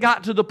love that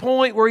got to the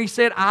point where He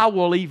said, I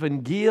will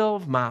even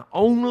give my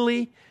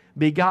only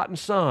begotten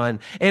Son,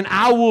 and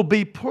I will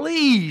be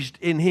pleased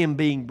in Him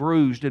being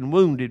bruised and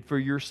wounded for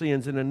your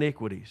sins and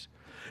iniquities.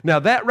 Now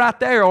that right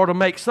there ought to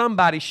make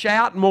somebody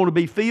shout and want to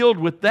be filled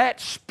with that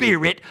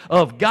Spirit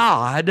of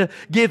God,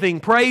 giving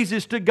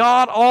praises to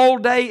God all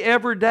day,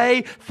 every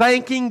day,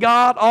 thanking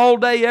God all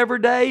day, every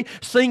day,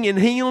 singing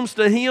hymns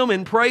to Him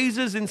and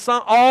praises and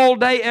all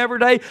day, every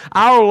day.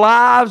 Our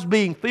lives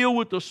being filled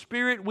with the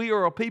Spirit, we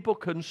are a people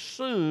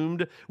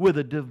consumed with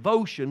a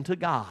devotion to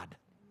God.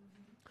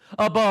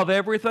 Above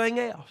everything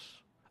else,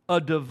 a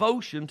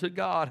devotion to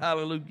God.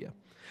 Hallelujah.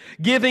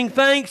 Giving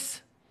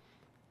thanks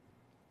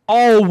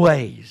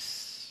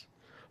always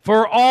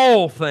for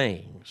all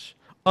things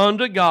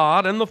unto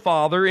God and the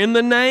Father in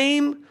the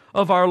name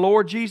of our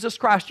Lord Jesus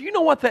Christ. Do you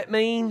know what that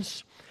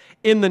means?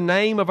 in the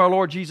name of our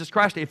Lord Jesus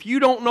Christ. If you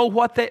don't know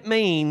what that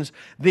means,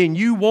 then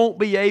you won't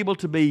be able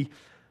to be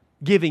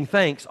giving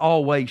thanks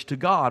always to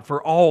God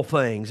for all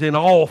things, in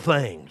all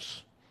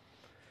things.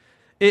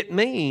 It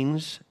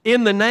means,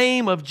 in the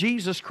name of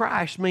Jesus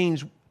Christ,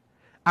 means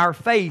our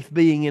faith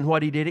being in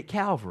what He did at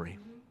Calvary.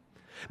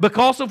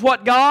 Because of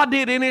what God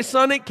did in His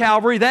Son at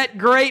Calvary, that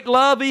great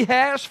love He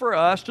has for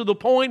us, to the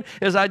point,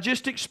 as I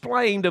just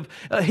explained, of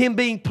Him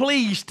being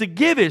pleased to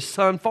give His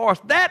Son for us.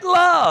 That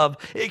love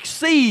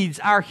exceeds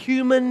our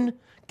human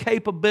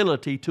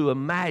capability to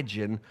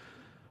imagine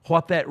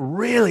what that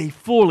really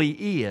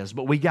fully is.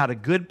 But we got a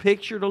good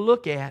picture to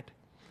look at.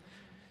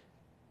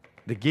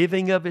 The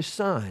giving of His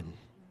Son.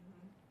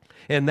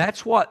 And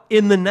that's what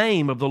in the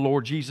name of the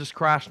Lord Jesus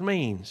Christ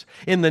means.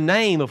 In the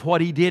name of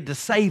what He did to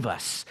save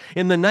us.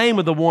 In the name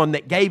of the one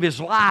that gave His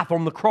life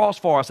on the cross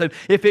for us. And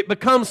if it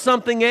becomes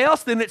something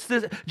else, then it's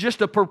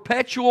just a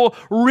perpetual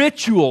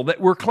ritual that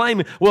we're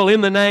claiming. Well,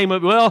 in the name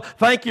of, well,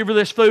 thank you for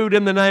this food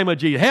in the name of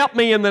Jesus. Help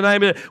me in the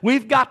name of it.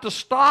 We've got to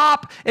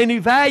stop and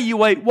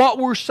evaluate what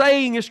we're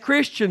saying as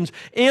Christians.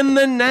 In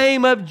the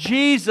name of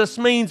Jesus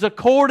means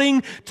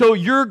according to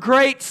your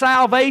great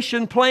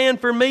salvation plan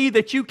for me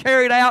that you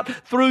carried out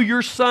through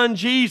your Son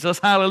Jesus.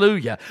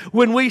 Hallelujah.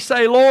 When we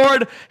say,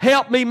 Lord,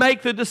 help me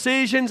make the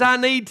decisions I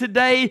need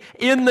today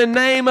in the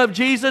name of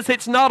Jesus,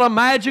 it's not a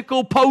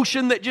magical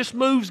potion that just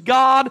moves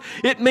God.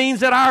 It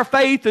means that our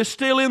faith is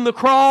still in the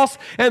cross,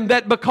 and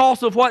that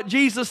because of what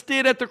Jesus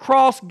did at the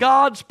cross,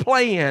 God's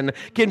plan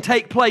can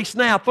take place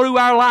now through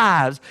our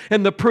lives,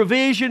 and the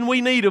provision we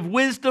need of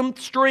wisdom,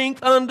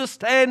 strength,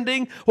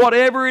 understanding,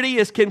 whatever it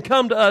is, can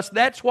come to us.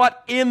 That's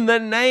what in the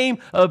name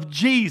of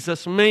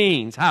Jesus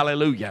means.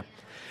 Hallelujah.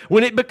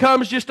 When it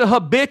becomes just a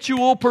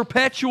habitual,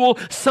 perpetual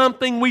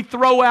something we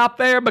throw out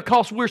there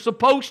because we're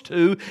supposed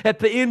to at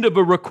the end of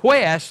a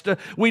request,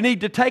 we need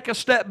to take a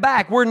step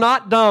back. We're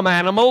not dumb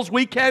animals.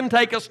 We can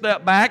take a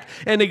step back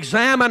and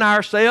examine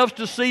ourselves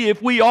to see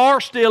if we are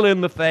still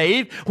in the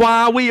faith,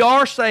 why we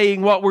are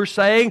saying what we're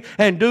saying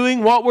and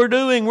doing what we're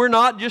doing. We're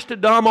not just a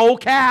dumb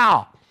old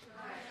cow.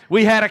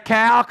 We had a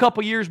cow a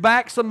couple years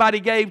back somebody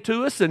gave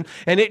to us, and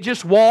it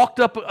just walked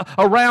up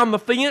around the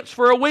fence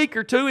for a week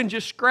or two and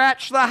just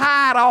scratched the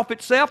hide off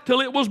itself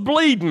till it was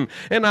bleeding.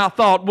 And I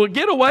thought, well,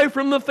 get away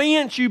from the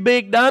fence, you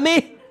big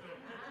dummy.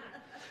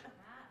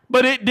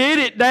 But it did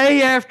it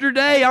day after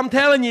day. I'm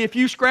telling you, if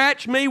you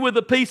scratch me with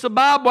a piece of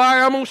barbed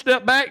wire, I'm going to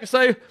step back and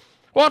say,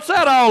 what's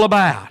that all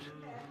about?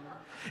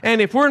 And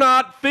if we're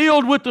not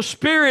filled with the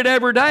Spirit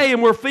every day,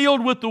 and we're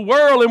filled with the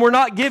world, and we're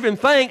not giving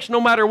thanks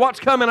no matter what's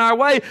coming our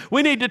way,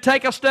 we need to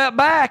take a step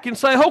back and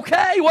say,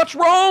 okay, what's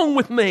wrong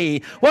with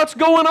me? What's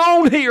going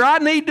on here? I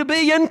need to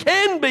be and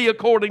can be,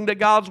 according to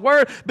God's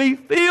Word, be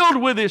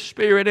filled with His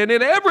Spirit, and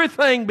in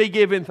everything be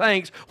giving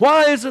thanks.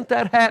 Why isn't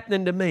that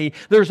happening to me?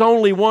 There's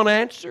only one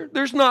answer.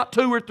 There's not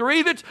two or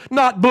three. There's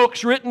not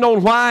books written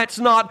on why it's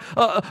not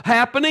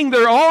happening.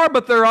 There are,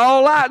 but they're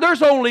all lies.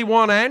 There's only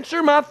one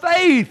answer. My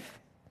faith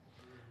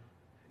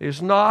is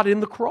not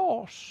in the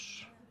cross.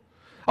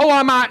 Oh,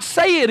 I might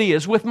say it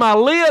is with my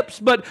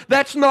lips, but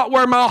that's not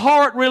where my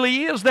heart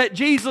really is, that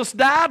Jesus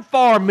died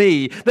for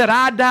me, that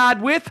I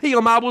died with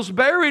Him, I was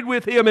buried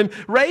with Him, and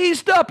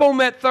raised up on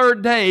that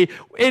third day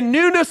in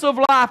newness of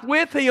life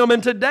with Him.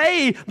 And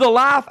today, the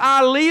life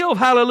I live,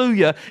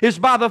 hallelujah, is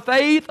by the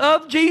faith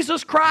of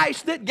Jesus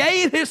Christ that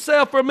gave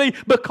Himself for me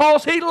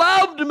because He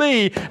loved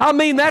me. I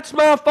mean, that's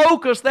my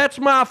focus, that's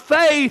my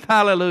faith,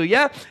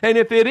 hallelujah. And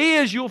if it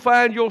is, you'll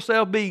find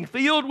yourself being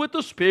filled with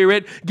the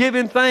Spirit,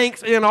 giving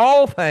thanks in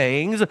all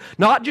things,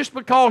 not just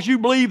because you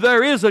believe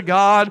there is a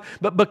God,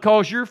 but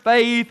because your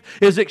faith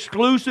is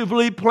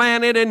exclusively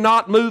planted and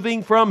not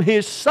moving from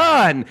His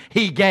Son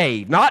He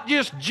gave. Not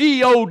just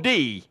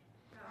G-O-D,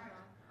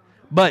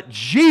 but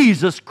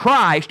Jesus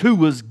Christ, who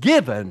was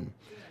given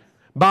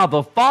by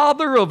the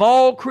Father of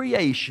all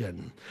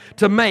creation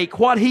to make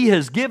what He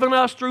has given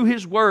us through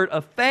His Word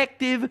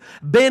effective,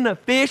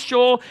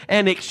 beneficial,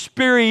 and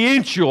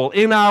experiential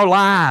in our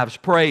lives.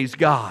 Praise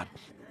God.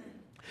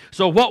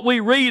 So what we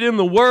read in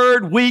the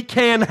Word, we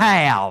can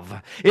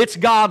have. It's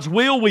God's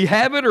will we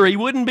have it, or He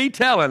wouldn't be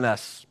telling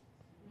us.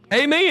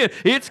 Amen.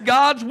 It's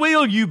God's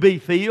will you be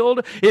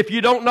filled. If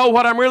you don't know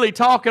what I'm really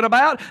talking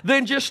about,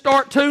 then just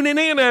start tuning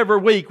in every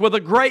week with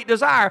a great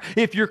desire.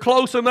 If you're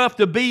close enough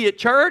to be at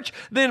church,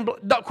 then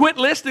quit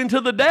listening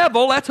to the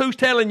devil. That's who's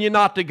telling you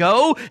not to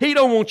go. He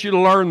don't want you to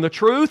learn the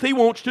truth. He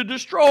wants to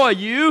destroy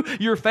you,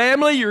 your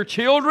family, your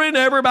children,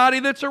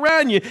 everybody that's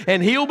around you.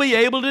 And he'll be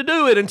able to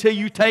do it until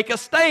you take a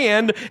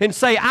stand and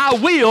say, I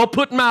will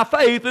put my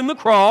faith in the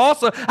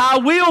cross. I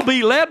will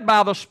be led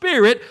by the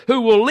Spirit who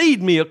will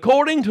lead me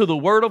according to the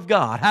Word of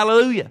God.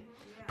 Hallelujah.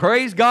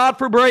 Praise God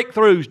for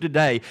breakthroughs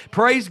today.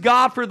 Praise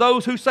God for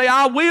those who say,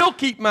 I will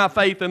keep my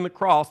faith in the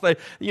cross. A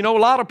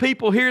lot of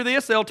people hear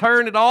this, they'll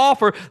turn it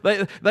off, or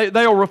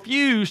they'll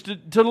refuse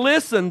to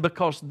listen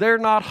because they're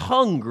not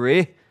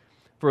hungry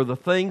for the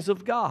things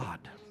of God.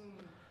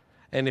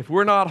 And if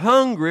we're not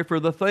hungry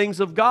for the things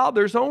of God,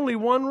 there's only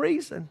one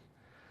reason.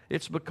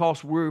 It's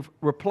because we've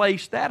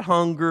replaced that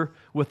hunger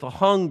with a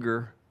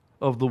hunger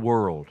of the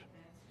world.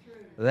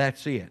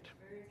 That's it.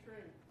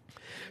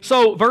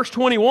 So verse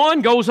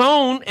 21 goes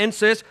on and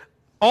says,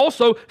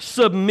 also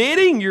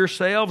submitting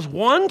yourselves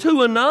one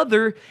to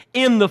another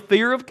in the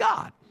fear of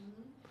God.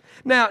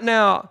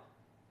 Now,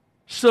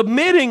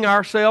 submitting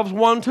ourselves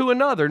one to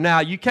another. Now,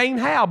 you can't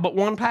have but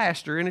one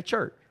pastor in a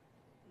church.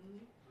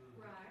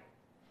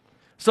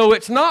 So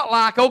it's not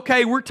like,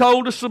 okay, we're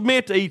told to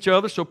submit to each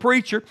other. So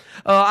preacher,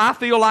 I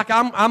feel like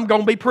I'm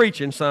going to be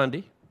preaching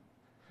Sunday.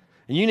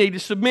 And you need to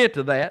submit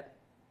to that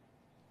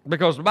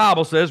because the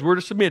Bible says we're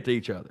to submit to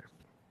each other.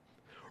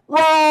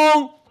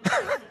 Wrong!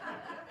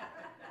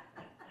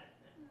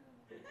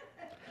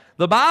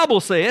 The Bible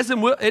says,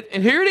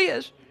 and here it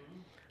is,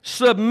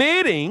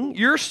 submitting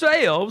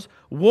yourselves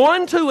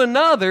one to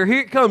another, here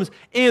it comes,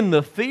 in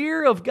the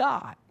fear of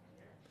God.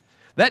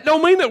 That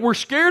don't mean that we're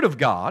scared of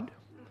God,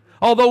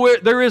 although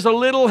there is a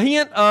little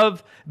hint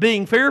of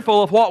being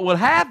fearful of what would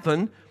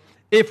happen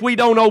if we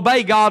don't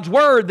obey God's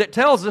word that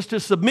tells us to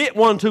submit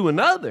one to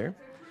another.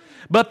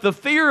 But the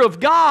fear of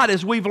God,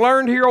 as we've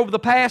learned here over the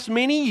past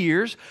many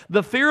years,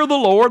 the fear of the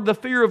Lord, the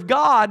fear of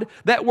God,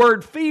 that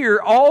word fear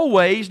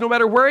always, no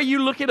matter where you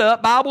look it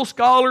up, Bible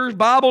scholars,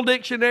 Bible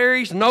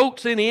dictionaries,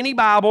 notes in any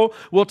Bible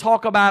will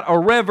talk about a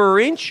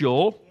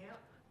reverential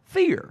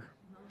fear.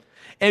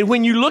 And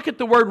when you look at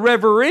the word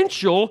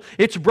reverential,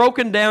 it's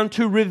broken down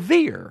to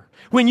revere.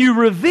 When you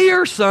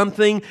revere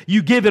something,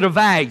 you give it a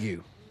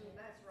value.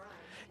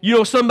 You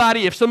know,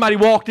 if somebody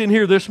walked in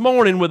here this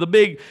morning with a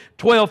big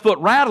 12-foot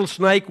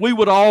rattlesnake, we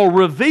would all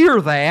revere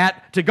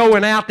that to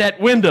going out that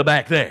window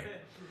back there.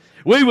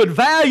 We would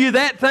value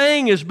that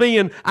thing as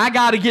being, I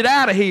got to get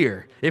out of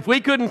here. If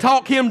we couldn't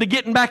talk him to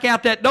getting back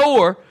out that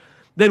door,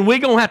 then we're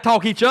going to have to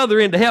talk each other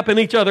into helping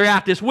each other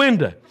out this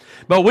window.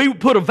 But we would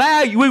put a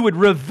value, we would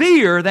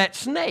revere that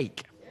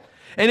snake.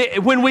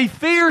 And when we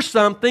fear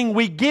something,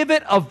 we give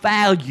it a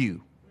value.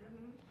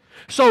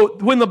 So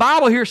when the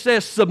Bible here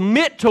says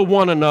submit to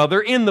one another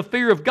in the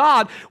fear of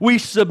God, we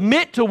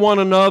submit to one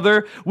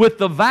another with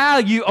the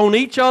value on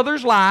each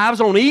other's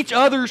lives, on each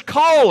other's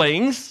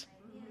callings.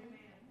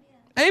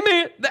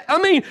 Amen.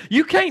 I mean,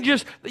 you can't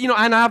just,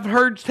 and I've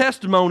heard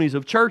testimonies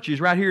of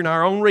churches right here in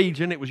our own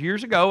region. It was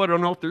years ago. I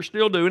don't know if they're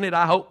still doing it.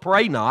 I hope,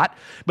 pray not.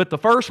 But the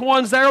first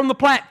ones there on the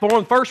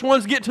platform, the first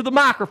ones to get to the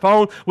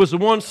microphone was the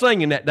ones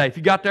singing that day, if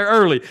you got there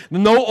early.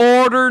 No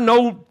order,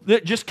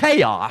 just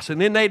chaos. And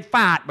then they'd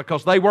fight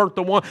because they weren't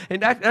the one.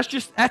 And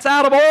that's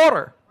out of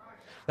order.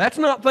 That's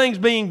not things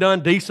being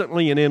done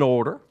decently and in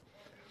order.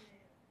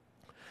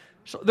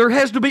 So there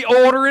has to be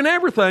order in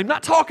everything. I'm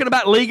not talking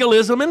about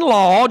legalism and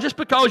law. Just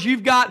because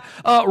you've got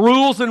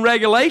rules and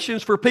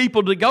regulations for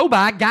people to go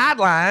by,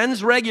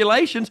 guidelines,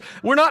 regulations,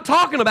 we're not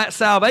talking about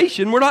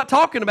salvation. We're not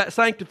talking about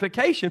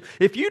sanctification.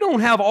 If you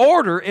don't have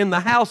order in the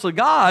house of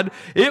God,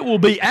 it will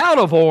be out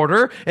of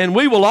order, and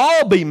we will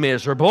all be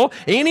miserable.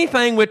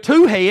 Anything with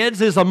two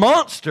heads is a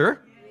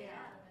monster.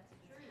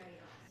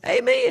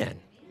 Amen.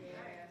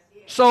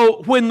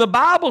 So when the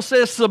Bible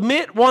says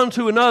submit one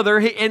to another,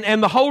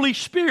 and the Holy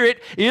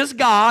Spirit is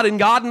God, and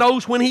God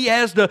knows when He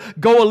has to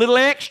go a little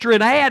extra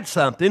and add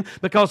something,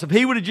 because if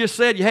He would have just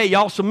said, hey,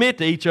 y'all submit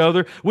to each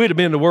other, we'd have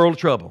been in a world of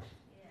trouble.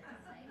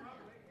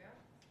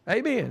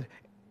 Amen.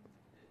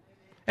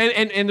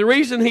 And the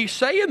reason He's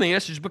saying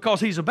this is because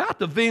He's about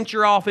to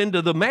venture off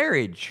into the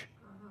marriage.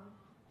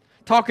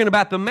 Talking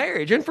about the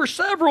marriage. And for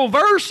several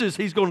verses,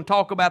 He's going to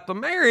talk about the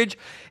marriage.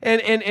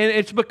 And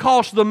it's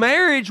because the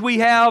marriage we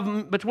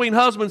have between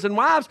husbands and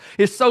wives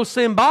is so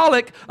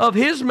symbolic of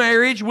His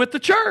marriage with the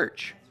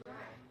church.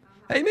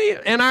 Amen.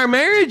 And our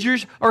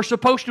marriages are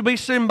supposed to be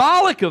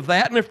symbolic of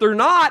that. And if they're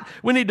not,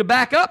 we need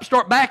to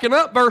start backing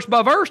up verse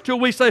by verse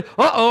till we say,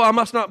 I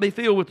must not be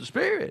filled with the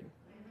Spirit.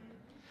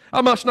 I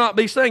must not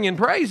be singing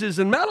praises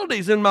and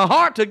melodies in my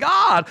heart to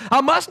God.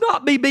 I must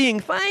not be being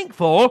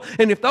thankful.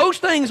 And if those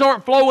things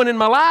aren't flowing in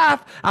my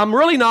life, I'm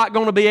really not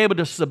going to be able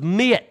to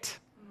submit.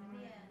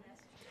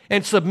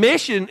 And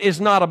submission is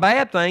not a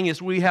bad thing.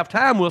 As we have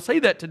time, we'll see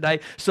that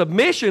today.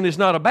 Submission is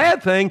not a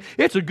bad thing.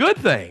 It's a good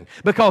thing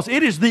because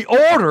it is the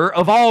order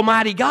of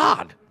Almighty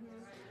God.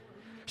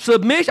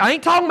 Submission, I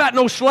ain't talking about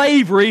no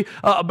slavery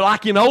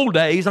like in old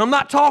days. I'm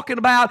not talking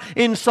about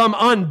in some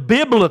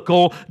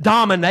unbiblical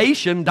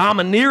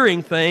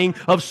domineering thing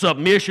of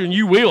submission.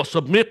 You will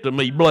submit to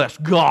me, bless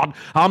God.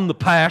 I'm the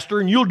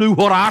pastor and you'll do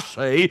what I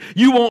say.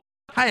 You won't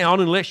town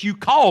unless you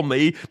call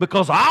me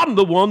because I'm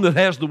the one that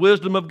has the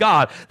wisdom of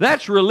God.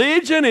 That's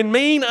religion and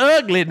mean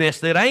ugliness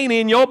that ain't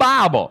in your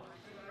Bible.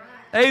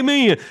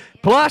 Amen.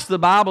 Plus the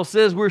Bible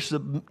says we're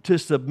to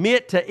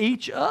submit to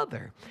each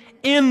other.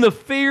 In the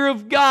fear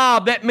of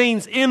God. That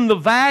means in the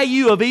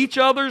value of each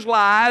other's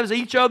lives,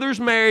 each other's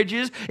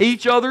marriages,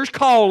 each other's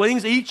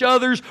callings, each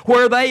other's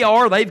where they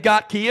are. They've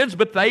got kids,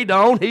 but they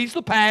don't. He's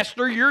the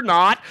pastor. You're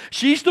not.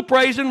 She's the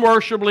praise and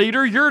worship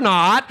leader. You're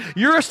not.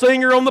 You're a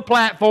singer on the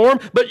platform,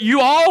 but you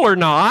all are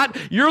not.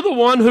 You're the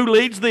one who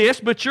leads this,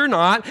 but you're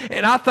not.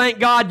 And I thank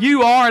God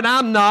you are and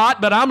I'm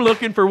not, but I'm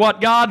looking for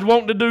what God's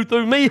wanting to do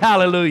through me.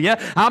 Hallelujah.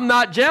 I'm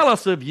not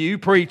jealous of you,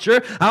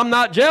 preacher. I'm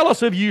not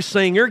jealous of you,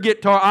 singer,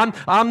 guitar.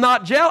 I'm not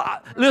not jealous.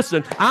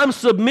 Listen, I'm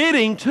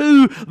submitting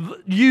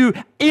to you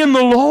in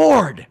the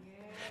Lord.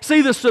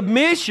 See, the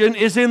submission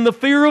is in the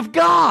fear of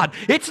God.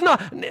 It's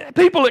not,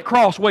 people at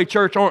Crossway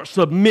Church aren't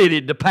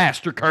submitted to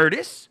Pastor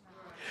Curtis.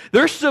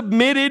 They're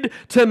submitted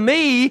to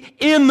me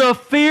in the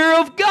fear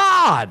of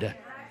God.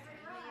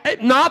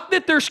 Not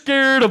that they're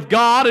scared of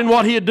God and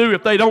what He'd do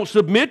if they don't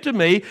submit to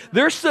me.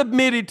 They're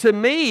submitted to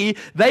me.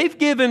 They've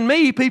given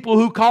me, people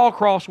who call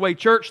Crossway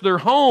Church their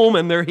home,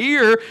 and they're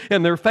here,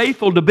 and they're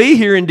faithful to be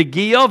here and to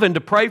give and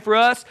to pray for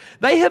us.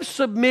 They have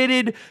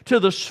submitted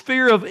to the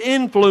sphere of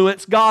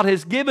influence God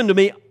has given to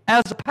me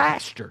as a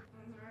pastor.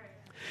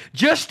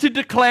 Just to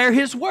declare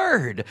His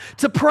Word,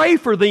 to pray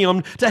for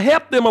them, to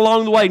help them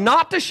along the way,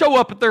 not to show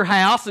up at their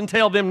house and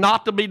tell them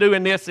not to be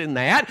doing this and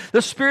that.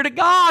 The Spirit of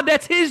God,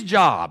 that's His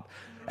job.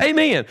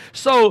 Amen.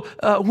 So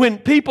when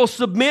people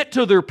submit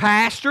to their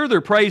pastor, their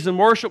praise and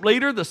worship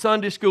leader, the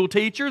Sunday school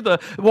teacher, the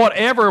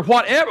whatever,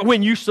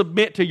 when you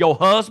submit to your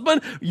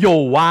husband,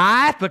 your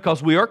wife,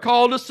 because we are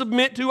called to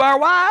submit to our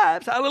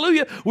wives.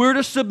 Hallelujah. We're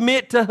to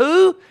submit to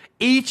who?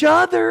 Each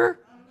other.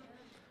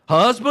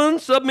 Husband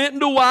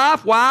submitting to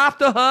wife, wife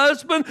to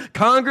husband,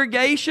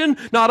 congregation,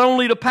 not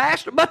only to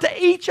pastor, but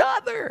to each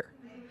other.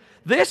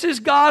 This is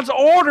God's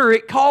order.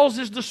 It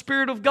causes the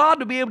Spirit of God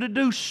to be able to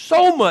do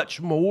so much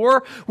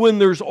more when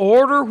there's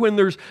order,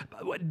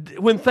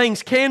 when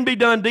things can be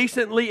done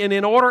decently and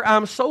in order.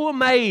 I'm so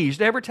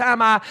amazed every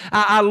time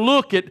I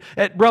look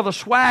at Brother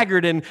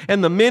Swaggart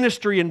and the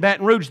ministry in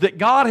Baton Rouge that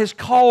God has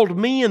called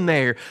men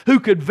there who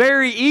could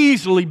very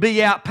easily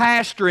be out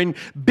pastoring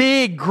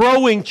big,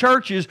 growing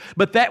churches,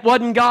 but that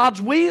wasn't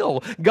God's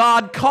will.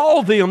 God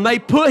called them.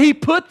 He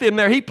put them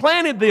there. He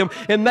planted them,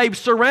 and they've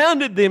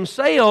surrounded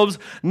themselves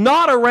not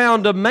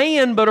around a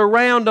man, but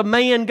around a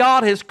man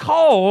God has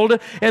called,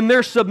 and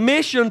their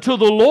submission to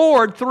the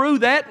Lord through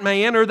that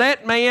man, or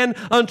that man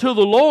unto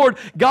the Lord,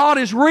 God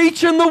is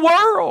reaching the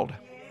world.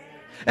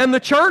 And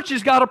the church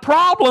has got a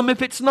problem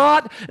if it's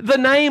not the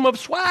name of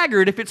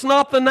Swaggart, if it's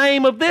not the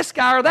name of this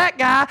guy or that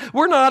guy,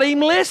 we're not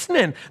even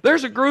listening.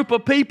 There's a group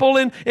of people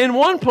in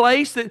one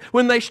place that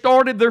when they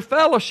started their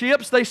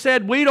fellowships, they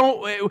said,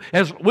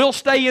 we'll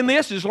stay in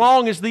this as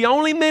long as the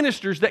only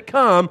ministers that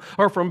come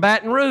are from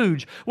Baton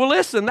Rouge. Well,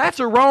 listen, that's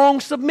a wrong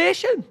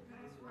submission.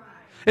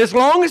 As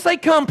long as they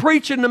come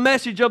preaching the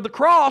message of the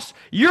cross,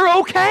 you're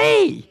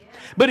okay.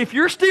 But if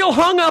you're still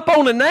hung up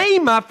on a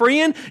name, my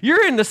friend,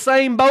 you're in the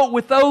same boat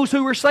with those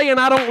who are saying,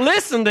 I don't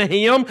listen to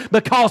him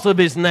because of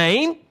his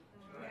name.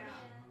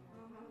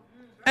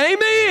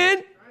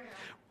 Amen.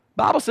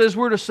 Bible says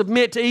we're to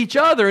submit to each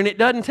other, and it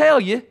doesn't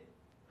tell you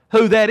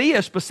who that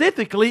is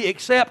specifically,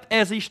 except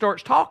as he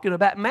starts talking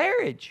about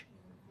marriage.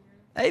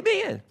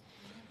 Amen.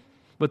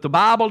 But the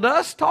Bible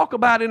does talk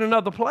about in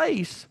another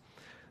place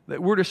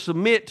that we're to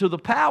submit to the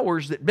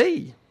powers that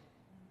be.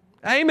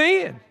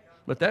 Amen.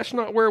 But that's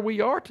not where we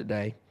are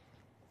today.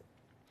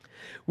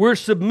 We're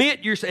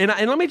submit yourself.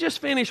 And let me just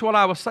finish what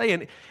I was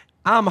saying.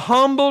 I'm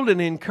humbled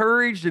and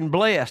encouraged and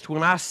blessed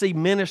when I see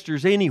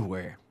ministers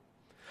anywhere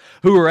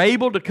who are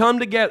able to come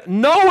together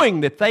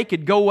knowing that they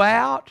could go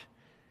out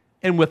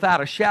and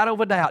without a shadow of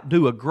a doubt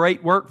do a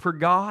great work for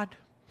God.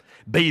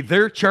 Be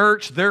their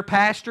church, their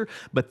pastor,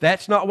 but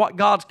that's not what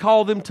God's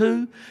called them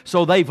to.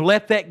 So they've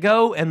let that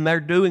go, and they're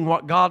doing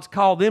what God's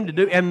called them to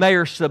do, and they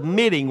are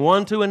submitting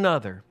one to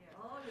another.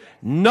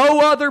 No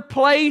other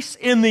place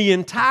in the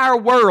entire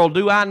world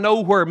do I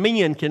know where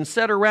men can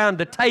sit around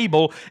the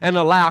table and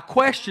allow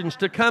questions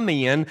to come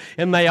in,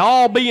 and they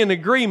all be in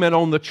agreement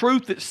on the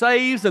truth that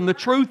saves and the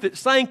truth that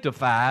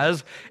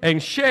sanctifies,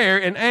 and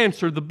share and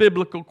answer the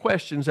biblical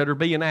questions that are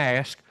being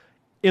asked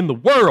in the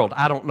world.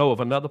 I don't know of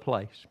another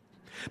place.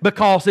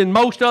 Because in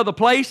most other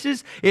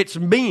places, it's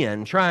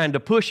men trying to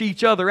push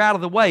each other out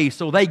of the way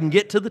so they can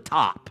get to the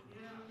top.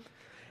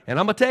 And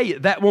I'm going to tell you,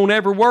 that won't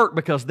ever work,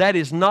 because that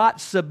is not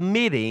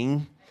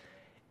submitting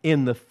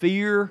in the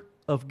fear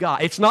of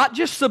God. It's not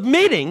just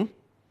submitting.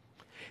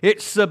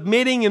 It's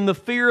submitting in the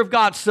fear of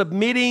God.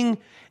 Submitting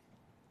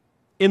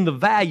in the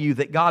value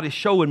that God is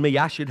showing me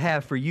I should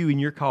have for you in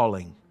your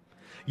calling.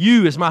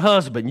 You as my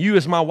husband. You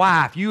as my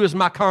wife. You as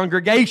my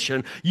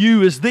congregation.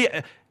 You as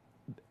the...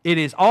 It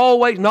is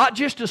always not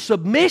just a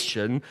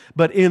submission,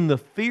 but in the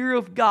fear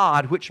of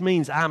God, which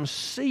means I'm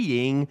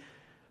seeing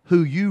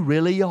who you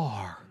really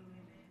are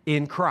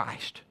in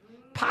Christ.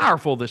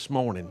 Powerful this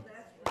morning.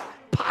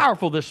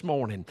 Powerful this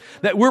morning.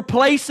 That we're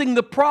placing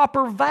the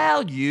proper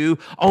value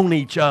on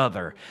each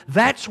other.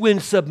 That's when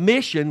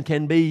submission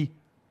can be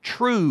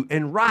true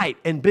and right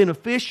and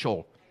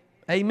beneficial.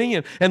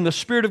 Amen. And the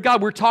Spirit of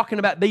God, we're talking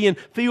about being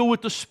filled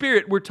with the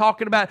Spirit. We're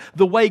talking about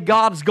the way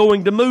God's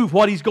going to move,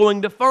 what He's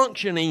going to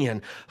function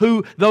in.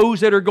 Those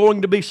that are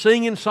going to be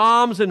singing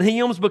psalms and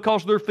hymns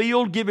because they're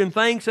filled, giving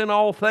thanks in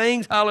all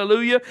things.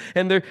 Hallelujah.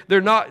 And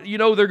they're not,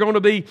 they're going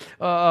to be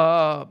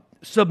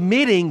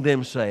submitting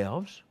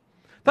themselves.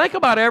 Think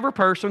about every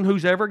person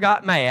who's ever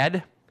got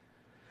mad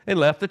and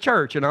left the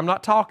church. And I'm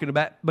not talking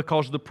about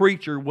because the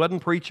preacher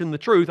wasn't preaching the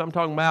truth. I'm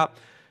talking about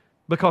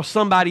because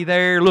somebody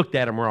there looked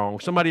at them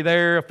wrong. Somebody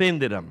there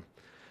offended them.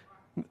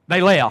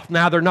 They left.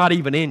 Now they're not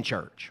even in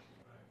church.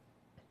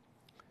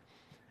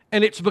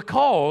 And it's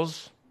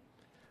because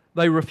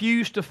they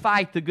refused to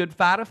fight the good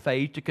fight of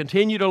faith, to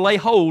continue to lay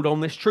hold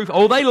on this truth.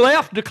 Oh, they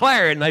left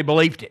declaring they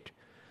believed it.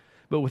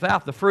 But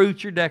without the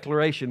fruit, your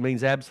declaration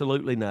means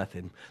absolutely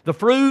nothing. The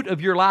fruit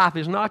of your life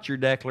is not your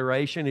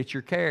declaration, it's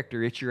your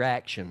character, it's your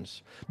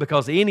actions.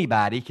 Because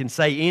anybody can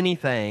say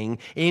anything,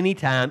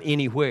 anytime,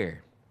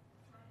 anywhere.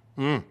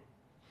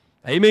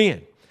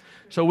 Amen.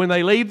 So when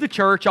they leave the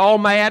church all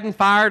mad and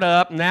fired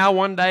up, now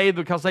one day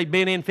because they've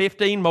been in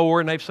 15 more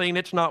and they've seen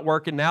it's not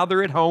working, now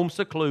they're at home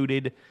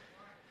secluded,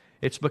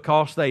 it's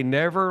because they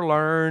never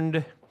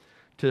learned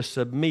to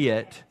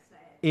submit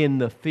in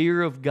the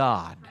fear of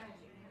God.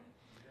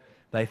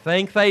 They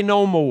think they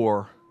know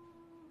more.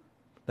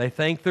 They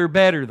think they're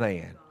better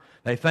than.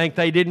 They think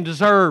they didn't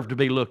deserve to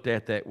be looked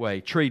at that way,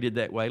 treated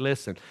that way.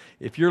 Listen,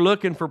 if you're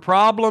looking for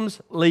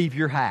problems, leave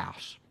your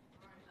house.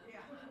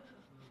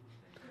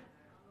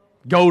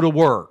 Go to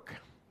work.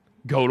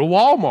 Go to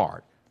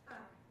Walmart.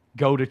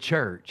 Go to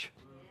church.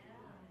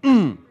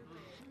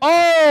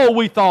 Oh,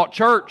 we thought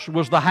church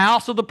was the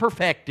house of the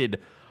perfected.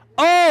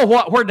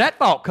 Oh, where'd that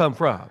thought come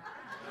from?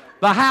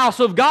 The house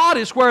of God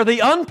is where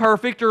the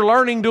unperfect are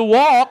learning to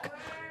walk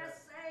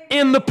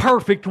in the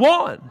perfect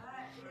one.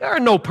 There are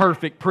no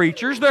perfect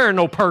preachers. There are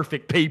no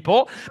perfect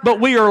people.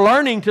 But we are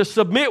learning to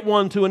submit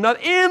one to another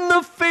in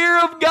the fear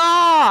of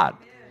God.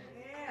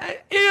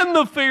 In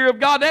the fear of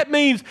God. That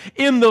means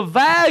in the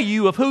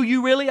value of who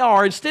you really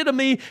are. Instead of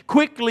me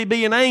quickly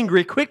being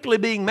angry, quickly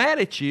being mad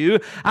at you,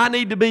 I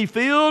need to be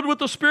filled with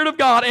the Spirit of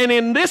God. And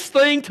in this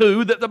thing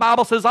too, that the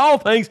Bible says all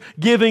things,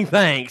 giving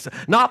thanks.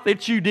 Not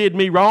that you did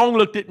me wrong,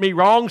 looked at me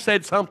wrong,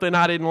 said something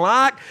I didn't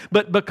like,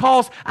 but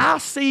because I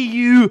see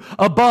you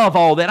above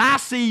all that. I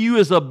see you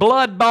as a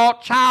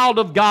blood-bought child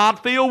of God,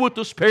 filled with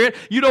the Spirit.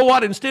 You know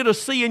what? Instead of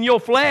seeing your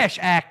flesh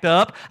act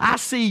up, I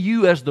see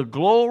you as the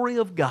glory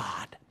of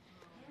God.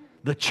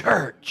 The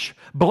church,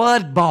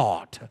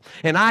 blood-bought.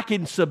 And I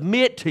can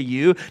submit to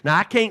you. Now,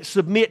 I can't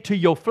submit to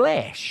your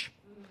flesh,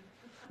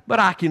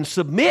 but I can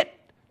submit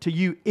to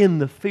you in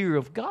the fear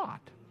of God.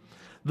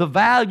 The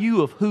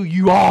value of who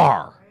you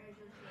are,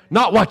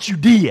 not what you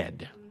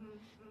did.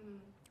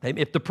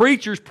 If the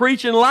preacher's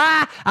preaching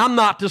lie, I'm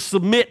not to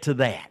submit to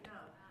that.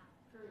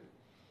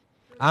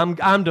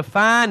 I'm to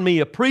find me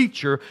a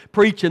preacher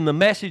preaching the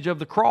message of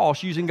the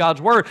cross using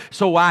God's Word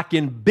so I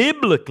can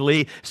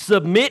biblically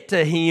submit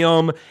to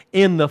him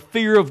in the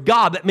fear of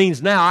God. That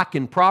means now I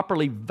can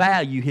properly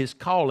value his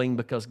calling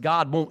because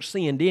God won't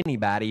send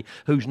anybody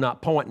who's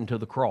not pointing to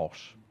the cross.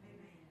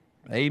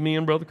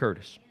 Amen, Brother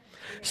Curtis.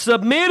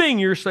 Submitting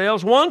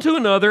yourselves one to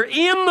another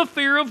in the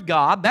fear of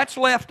God, that's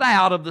left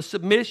out of the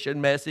submission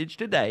message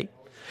today.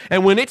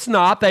 And when it's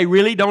not, they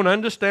really don't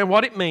understand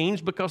what it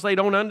means because they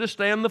don't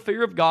understand the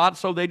fear of God,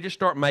 so they just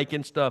start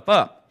making stuff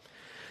up.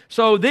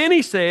 So then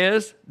he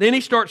says, then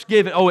he starts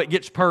giving, it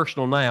gets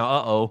personal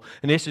now,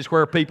 and this is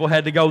where people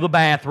had to go to the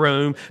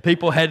bathroom,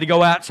 people had to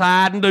go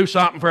outside and do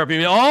something for a few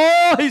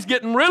minutes. He's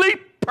getting really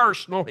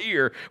personal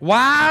here.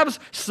 Wives,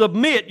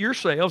 submit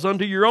yourselves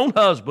unto your own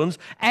husbands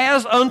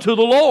as unto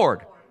the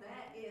Lord.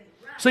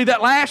 See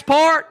that last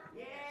part?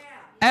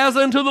 As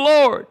unto the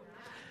Lord.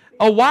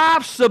 A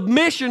wife's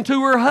submission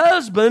to her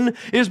husband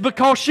is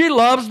because she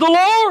loves the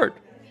Lord.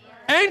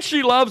 And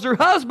she loves her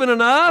husband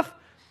enough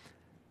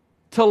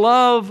to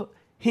love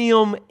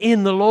him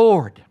in the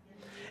Lord.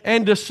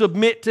 And to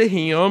submit to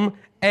him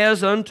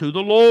as unto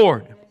the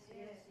Lord.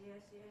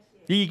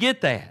 Do you get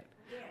that?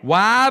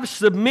 Wives,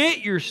 submit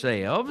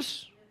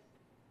yourselves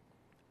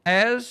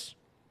as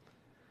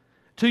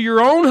to your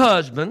own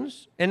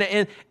husbands.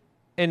 And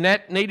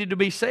that needed to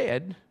be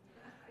said.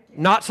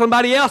 Not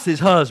somebody else's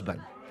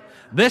husband.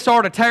 This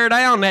ought to tear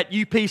down that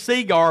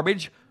UPC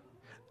garbage.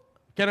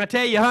 Can I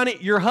tell you, honey,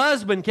 your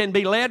husband can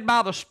be led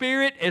by the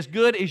Spirit as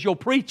good as your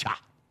preacher.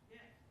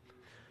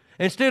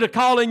 Instead of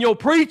calling your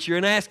preacher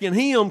and asking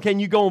him,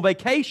 can you go on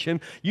vacation,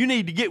 you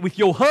need to get with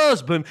your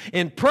husband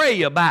and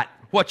pray about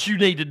what you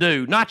need to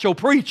do, not your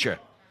preacher.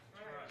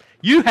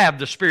 You have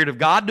the Spirit of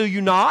God, do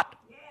you not?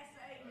 Yes,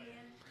 amen.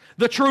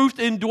 The truth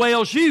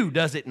indwells you,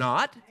 does it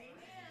not?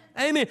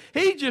 Amen.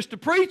 He's just a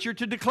preacher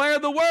to declare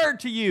the Word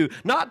to you,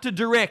 not to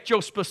direct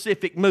your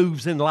specific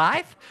moves in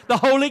life. The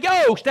Holy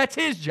Ghost, that's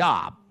His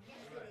job.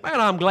 Man,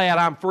 I'm glad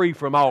I'm free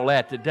from all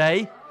that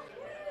today.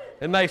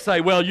 And they say,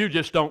 well, you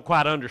just don't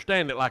quite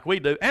understand it like we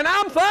do. And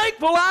I'm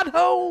thankful I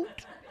don't.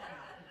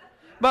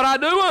 But I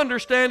do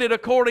understand it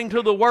according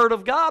to the Word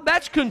of God.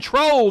 That's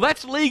control.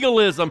 That's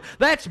legalism.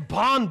 That's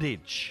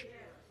bondage.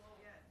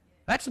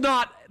 That's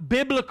not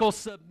biblical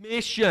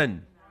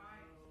submission.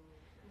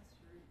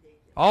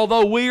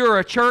 Although we are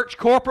a church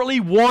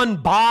corporately, one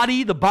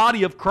body, the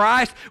body of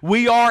Christ,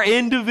 we are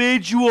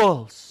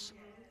individuals.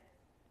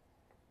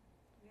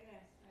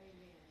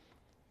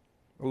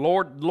 The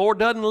Lord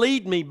doesn't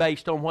lead me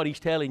based on what He's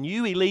telling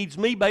you. He leads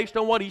me based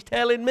on what He's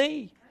telling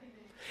me.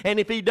 And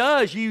if He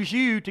does use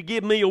you to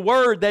give me a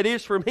word that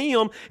is from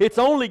Him, it's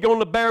only going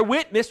to bear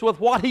witness with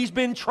what He's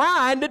been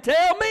trying to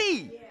tell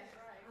me.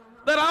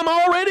 That I'm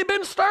already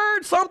been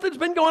stirred. Something's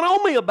been going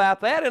on me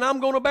about that, and I'm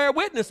going to bear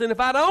witness. And if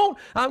I don't,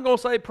 I'm going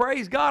to say,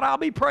 praise God, I'll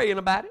be praying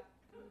about it.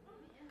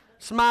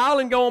 Smile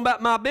and go on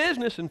about my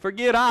business and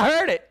forget I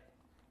heard it.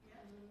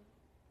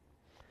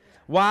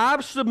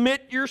 Wives,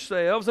 submit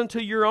yourselves unto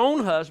your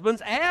own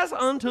husbands as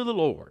unto the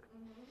Lord.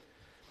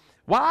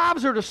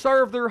 Wives are to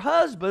serve their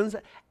husbands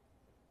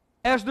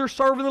as they're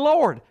serving the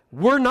Lord.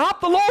 We're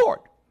not the Lord.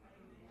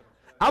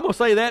 I'm going to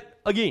say that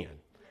again.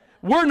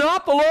 We're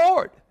not the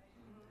Lord.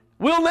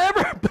 We'll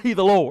never be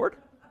the Lord.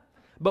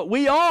 But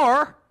we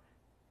are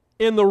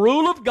in the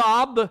rule of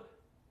God, the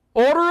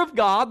order of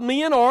God.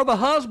 Men are, the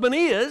husband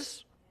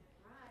is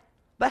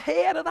the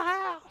head of the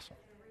house.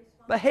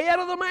 The head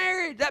of the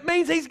marriage. That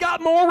means he's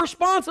got more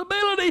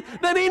responsibility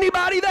than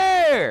anybody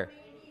there.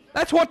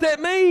 That's what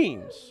that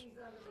means.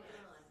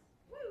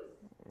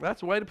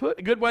 That's a way to put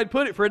it. A good way to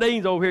put it.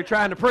 Fredine's over here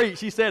trying to preach.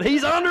 She said,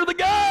 he's under the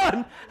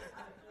gun.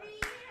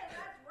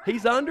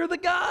 He's under the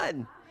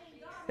gun.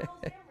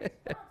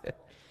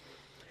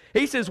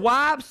 He says,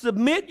 wives,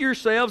 submit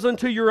yourselves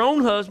unto your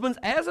own husbands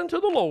as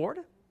unto the Lord.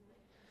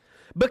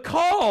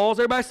 Because,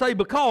 everybody say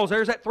because,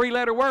 there's that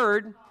three-letter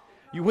word.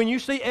 When you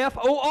see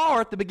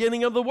F-O-R at the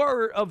beginning of the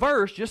word, a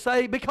verse, just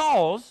say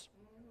because.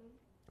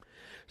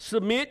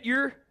 Submit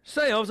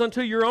yourselves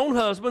unto your own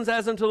husbands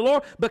as unto the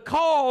Lord,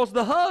 because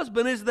the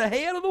husband is the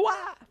head of the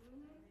wife.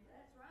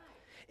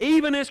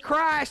 Even as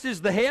Christ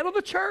is the head of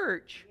the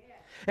church,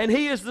 and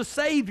he is the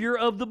Savior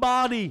of the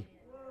body.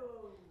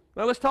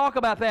 Now let's talk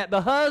about that.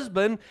 The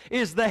husband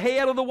is the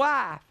head of the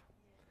wife.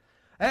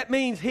 That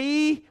means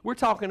we're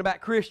talking about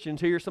Christians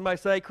here. Somebody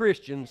say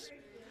Christians.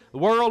 The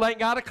world ain't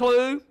got a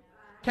clue.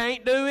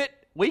 Can't do it.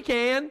 We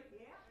can.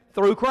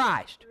 Through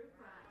Christ.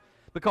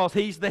 Because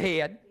he's the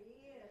head.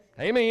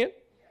 Amen.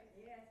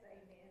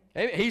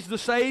 He's the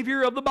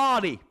Savior of the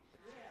body.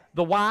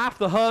 The wife,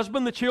 the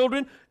husband, the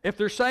children, if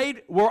they're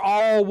saved, we're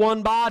all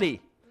one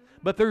body.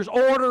 But there's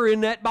order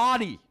in that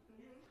body.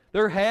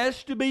 There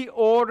has to be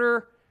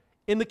order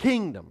in the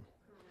kingdom.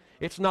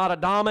 It's not a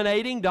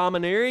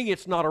domineering.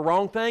 It's not a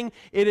wrong thing.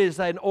 It is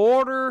an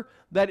order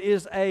that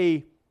is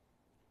a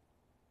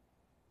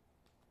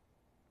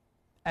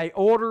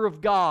order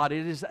of God.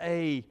 It is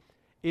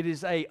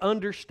a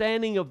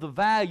understanding of the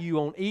value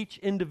on each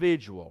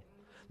individual.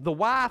 The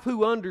wife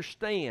who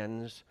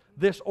understands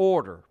this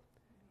order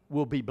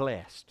will be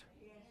blessed.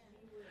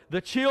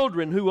 The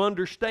children who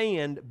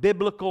understand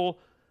biblical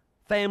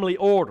family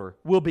order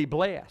will be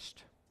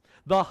blessed.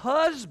 The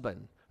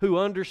husband who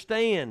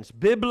understands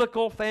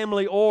biblical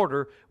family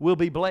order will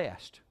be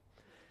blessed.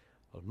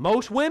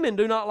 Most women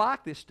do not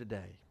like this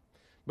today.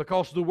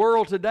 Because the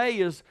world today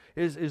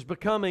is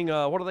becoming,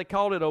 what do they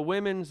call it, a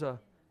women's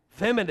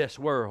feminist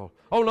world.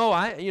 Oh, no,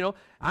 I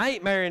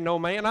ain't marrying no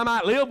man. I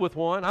might live with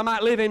one. I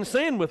might live in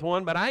sin with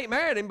one, but I ain't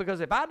married him because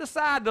if I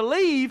decide to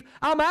leave,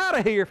 I'm out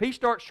of here if he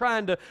starts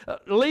trying to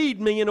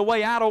lead me in a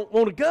way I don't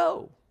want to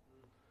go.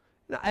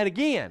 And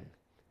again,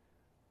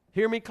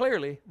 hear me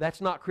clearly, that's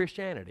not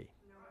Christianity.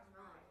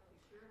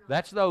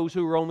 That's those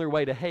who are on their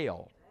way to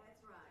hell.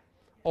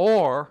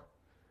 Or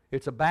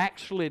it's a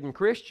backslidden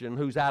Christian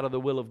who's out of the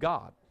will of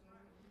God.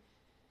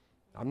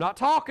 I'm not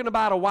talking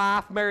about a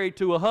wife married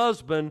to a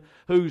husband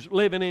who's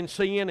living in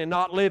sin and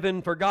not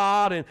living for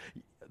God. And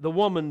the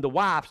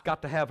wife's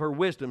got to have her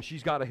wisdom.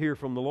 She's got to hear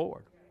from the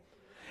Lord.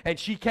 And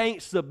she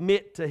can't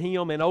submit to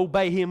him and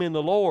obey him in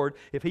the Lord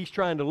if he's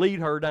trying to lead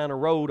her down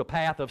a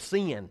path of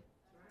sin.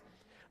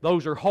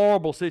 Those are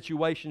horrible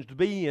situations to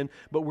be in,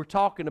 but we're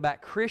talking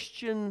about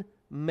Christian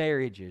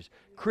marriages,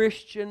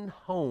 Christian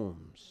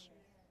homes.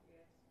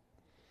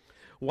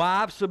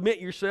 Wives, submit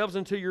yourselves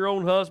unto your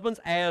own husbands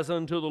as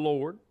unto the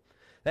Lord.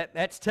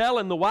 That's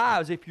telling the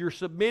wives, if you're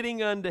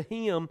submitting unto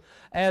him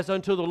as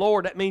unto the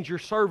Lord, that means you're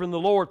serving the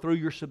Lord through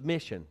your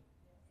submission.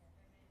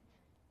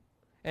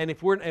 And if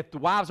the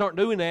wives aren't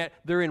doing that,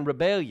 they're in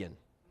rebellion.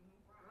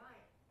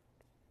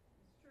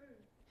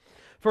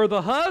 For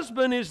the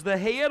husband is the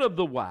head of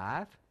the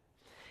wife,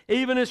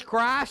 even as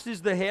Christ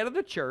is the head of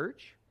the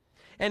church,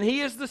 and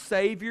he is the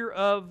Savior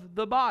of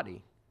the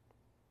body.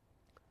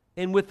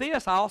 And with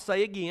this, I'll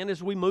say again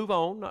as we move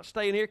on, not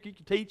staying here, you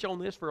can teach on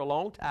this for a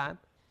long time,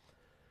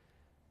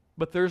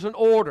 but there's an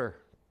order.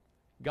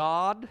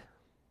 God,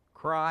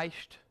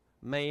 Christ,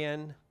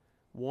 man,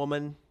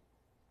 woman,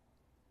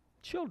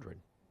 children.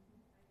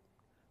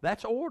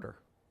 That's order.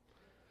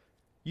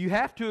 You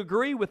have to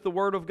agree with the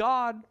Word of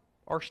God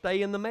or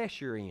stay in the mess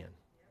you're in.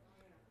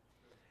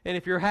 And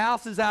if your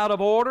house is out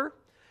of order,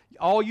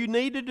 all you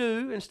need to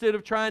do, instead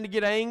of trying to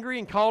get angry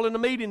and calling a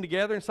meeting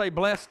together and say,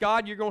 bless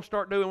God, you're going to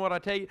start doing what I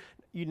tell you,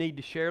 you need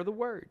to share the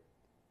Word.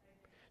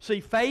 See,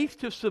 faith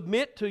to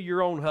submit to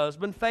your own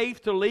husband,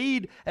 faith to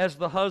lead as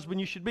the husband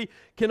you should be,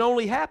 can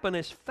only happen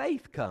as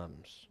faith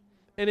comes.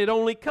 And it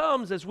only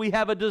comes as we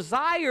have a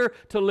desire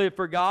to live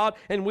for God,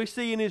 and we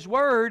see in His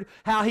Word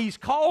how He's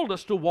called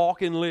us to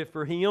walk and live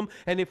for Him.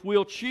 And if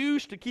we'll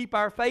choose to keep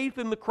our faith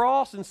in the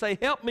cross and say,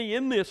 help me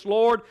in this,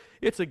 Lord,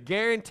 it's a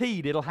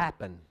guaranteed it'll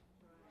happen.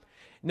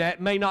 Now,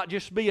 it may not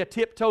just be a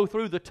tiptoe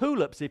through the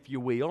tulips, if you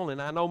will,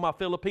 and I know my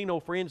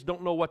Filipino friends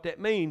don't know what that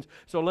means,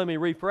 so let me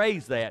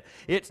rephrase that.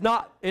 It's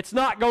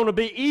not going to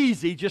be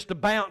easy just to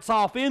bounce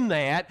off in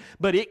that,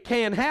 but it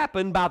can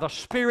happen by the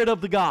Spirit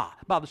of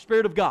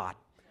God.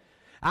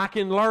 I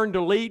can learn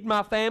to lead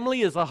my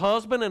family as a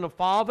husband and a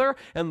father,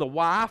 and the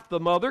wife,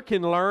 the mother,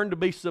 can learn to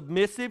be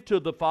submissive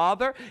to the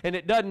father. And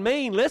it doesn't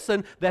mean,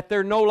 listen, that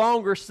they're no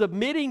longer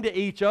submitting to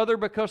each other,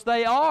 because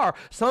they are.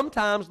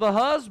 Sometimes the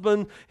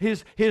husband,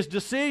 his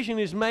decision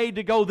is made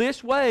to go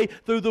this way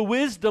through the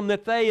wisdom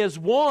that they as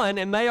one,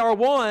 and they are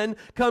one,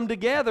 come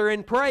together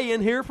and pray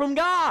and hear from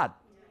God.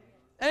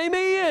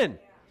 Amen.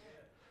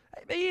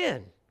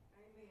 Amen.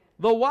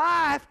 The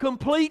wife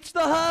completes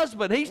the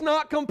husband. He's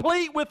not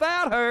complete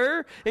without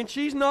her, and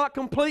she's not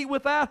complete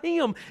without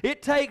him.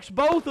 It takes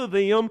both of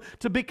them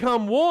to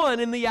become one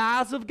in the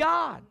eyes of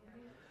God.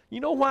 You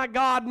know why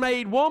God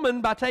made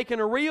woman by taking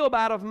a rib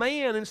out of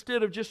man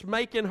instead of just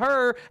making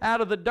her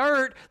out of the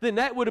dirt? Then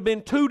that would have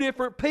been two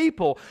different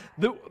people.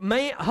 The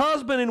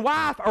husband and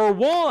wife are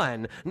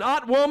one.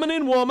 Not woman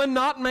and woman,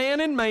 not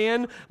man and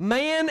man.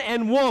 Man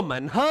and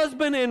woman,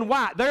 husband and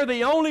wife. They're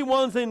the only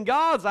ones in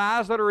God's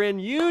eyes that are in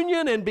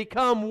union and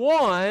become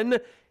one.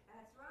 That's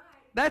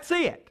right. That's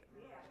it.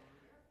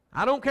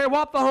 I don't care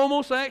what the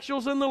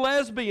homosexuals and the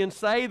lesbians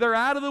say. They're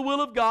out of the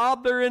will of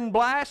God. They're in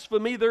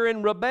blasphemy. They're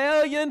in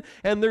rebellion.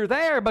 And they're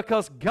there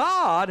because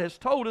God has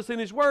told us in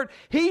His Word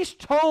He's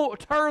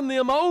turned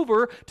them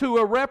over to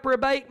a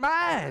reprobate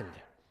mind.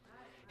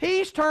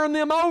 He's turned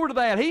them over to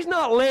that. He's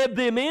not led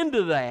them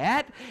into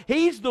that.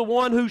 He's the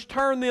one who's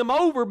turned them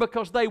over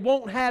because they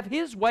won't have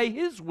His way,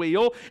 His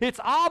will. It's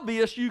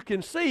obvious, you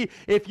can see.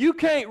 If you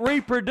can't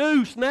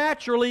reproduce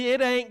naturally, it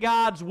ain't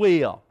God's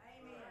will.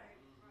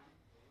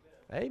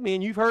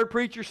 Amen. You've heard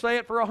preachers say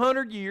it for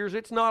 100 years.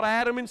 It's not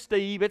Adam and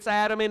Steve, it's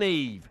Adam and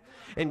Eve.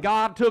 And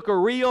God took a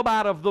rib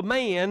out of the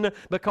man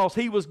because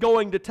He was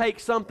going to take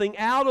something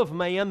out of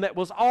man that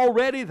was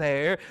already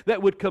there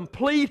that would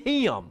complete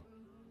him.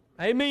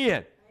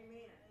 Amen.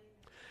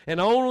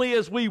 And only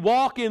as we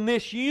walk in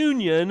this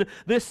union,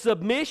 this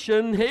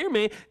submission, hear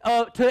me,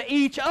 to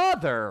each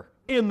other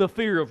in the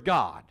fear of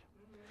God,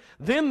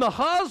 then the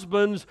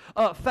husband's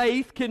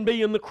faith can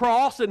be in the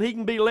cross, and he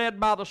can be led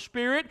by the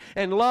Spirit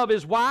and love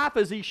his wife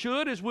as he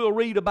should, as we'll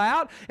read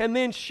about. And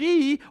then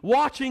she,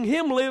 watching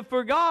him live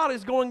for God,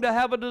 is going to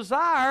have a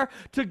desire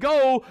to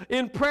go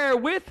in prayer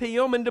with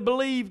him and to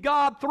believe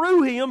God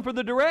through him for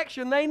the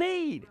direction they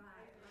need.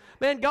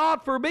 Man,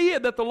 God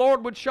forbid that the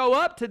Lord would show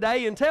up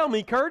today and tell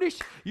me, Curtis,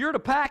 you're to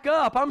pack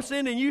up. I'm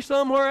sending you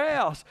somewhere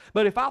else.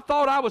 But if I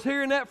thought I was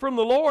hearing that from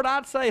the Lord,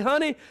 I'd say,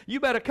 honey,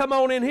 you better come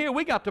on in here.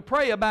 We got to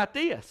pray about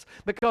this.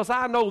 Because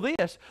I know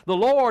this, the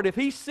Lord, if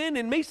He's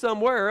sending me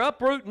somewhere,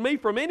 uprooting me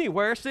from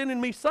anywhere, sending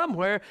me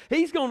somewhere,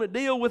 He's going to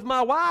deal with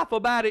my wife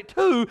about it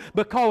too,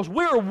 because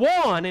we're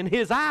one in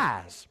His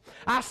eyes.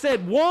 I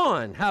said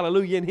one,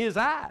 hallelujah, in His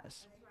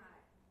eyes.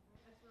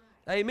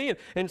 Amen.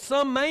 And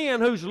some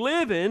man who's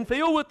living,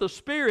 filled with the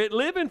Spirit,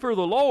 living for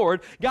the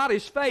Lord, got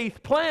his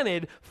faith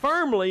planted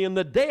firmly in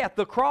the death,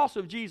 the cross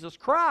of Jesus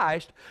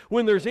Christ.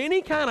 When there's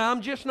any kind of,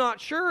 I'm just not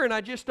sure and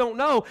I just don't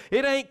know,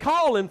 it ain't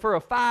calling for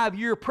a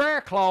 5-year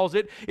prayer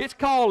closet. It's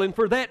calling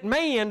for that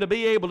man to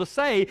be able to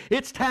say,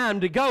 it's time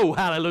to go.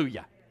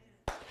 Hallelujah.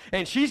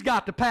 And she's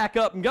got to pack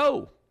up and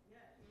go.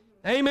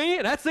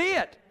 Amen. That's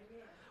it.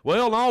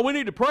 Well, no, we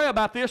need to pray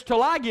about this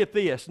till I get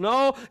this.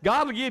 No,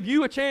 God will give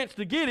you a chance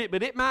to get it,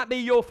 but it might be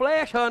your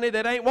flesh, honey,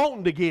 that ain't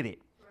wanting to get it.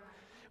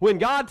 When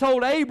God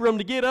told Abram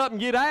to get up and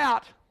get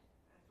out,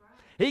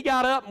 he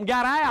got up and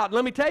got out.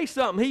 Let me tell you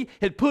something. He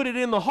had put it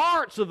in the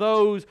hearts of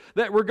those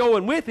that were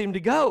going with him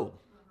to go.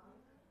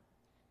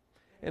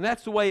 And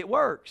that's the way it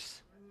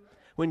works.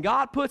 When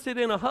God puts it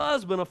in a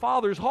husband, a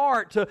father's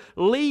heart to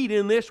lead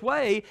in this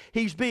way,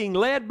 he's being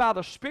led by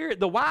the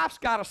Spirit. The wife's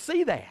got to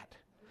see that.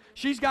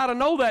 She's got to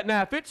know that.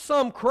 Now, if it's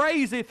some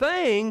crazy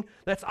thing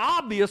that's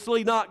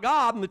obviously not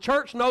God, and the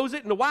church knows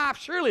it, and the wife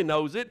surely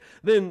knows it,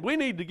 then we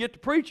need to get the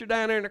preacher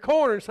down there in the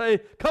corner and say,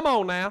 come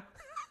on now.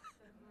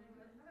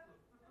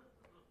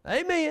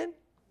 Amen.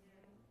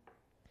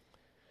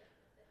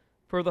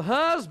 For the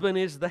husband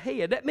is the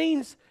head. That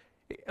means,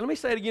 let me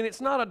say it again,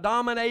 it's not a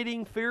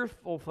dominating,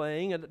 fearful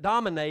thing, a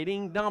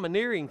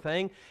domineering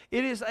thing.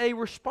 It is a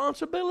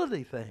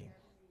responsibility thing.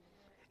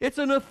 It's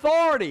an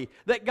authority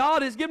that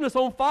God has given us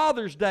on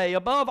Father's Day.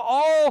 Above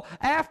all,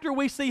 after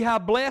we see how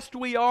blessed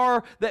we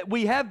are that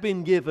we have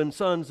been given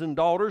sons and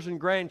daughters and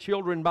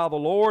grandchildren by the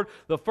Lord,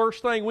 the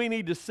first thing we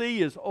need to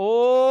see is,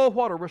 oh,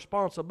 what a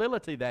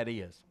responsibility that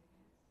is.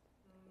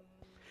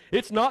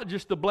 It's not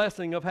just the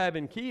blessing of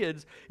having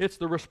kids, it's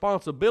the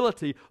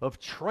responsibility of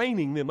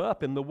training them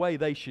up in the way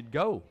they should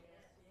go.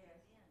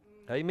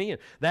 Amen.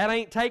 That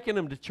ain't taking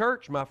them to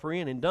church, my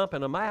friend, and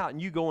dumping them out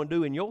and you going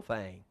doing your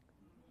thing.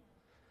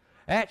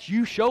 That's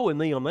you showing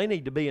them they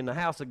need to be in the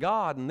house of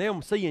God and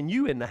them seeing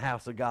you in the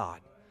house of God.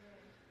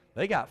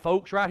 They got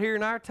folks right here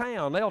in our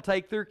town. They'll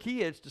take their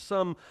kids to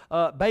some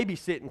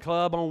babysitting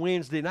club on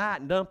Wednesday night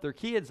and dump their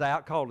kids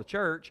out, called a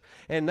church,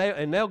 and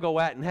they'll go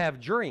out and have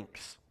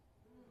drinks.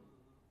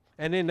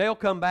 And then they'll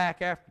come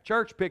back after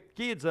church, pick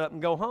the kids up,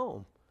 and go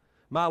home.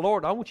 My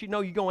Lord, I want you to know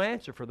you're going to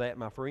answer for that,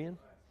 my friend.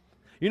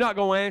 You're not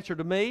going to answer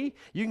to me.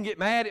 You can get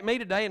mad at me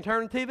today and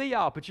turn the TV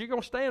off, but you're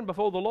going to stand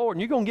before the Lord,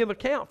 and you're going to give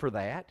account for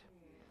that.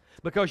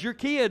 Because your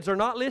kids are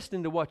not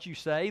listening to what you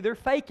say. They're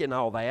faking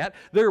all that.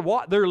 They're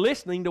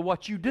listening to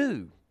what you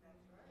do.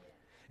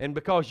 And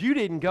because you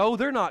didn't go,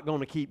 they're not going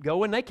to keep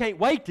going. They can't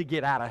wait to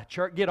get out of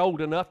church, get old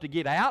enough to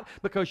get out,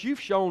 because you've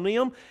shown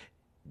them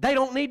they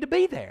don't need to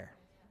be there.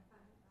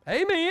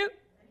 Amen.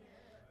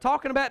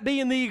 Talking about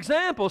being the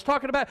examples,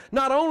 talking about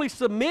not only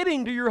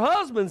submitting to your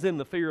husbands in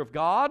the fear of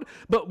God,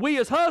 but we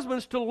as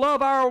husbands to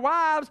love our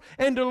wives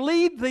and to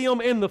lead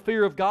them in the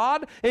fear of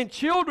God, and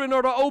children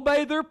are to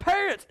obey their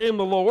parents in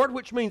the Lord,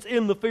 which means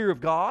in the fear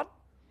of God.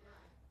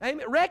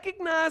 Amen.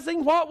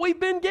 Recognizing what we've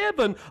been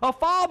given, a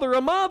father,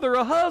 a mother,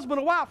 a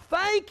husband, a wife.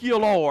 Thank you,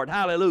 Lord.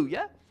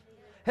 Hallelujah.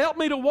 Help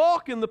me to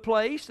walk in the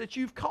place that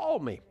you've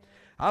called me.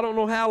 I don't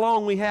know how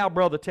long we have,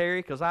 Brother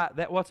Terry, because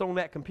what's on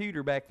that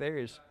computer back there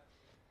is...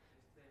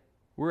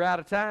 We're out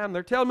of time.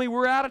 They're telling me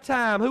we're out of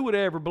time. Who would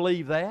ever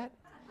believe that?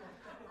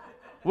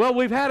 Well,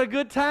 we've had a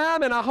good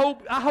time, and I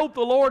hope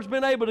the Lord's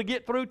been able to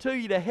get through to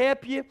you to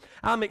help you.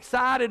 I'm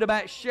excited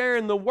about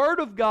sharing the Word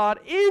of God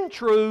in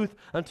truth.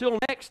 Until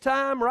next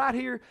time, right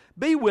here,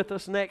 be with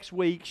us next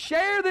week.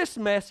 Share this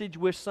message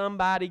with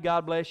somebody.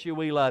 God bless you.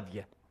 We love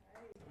you.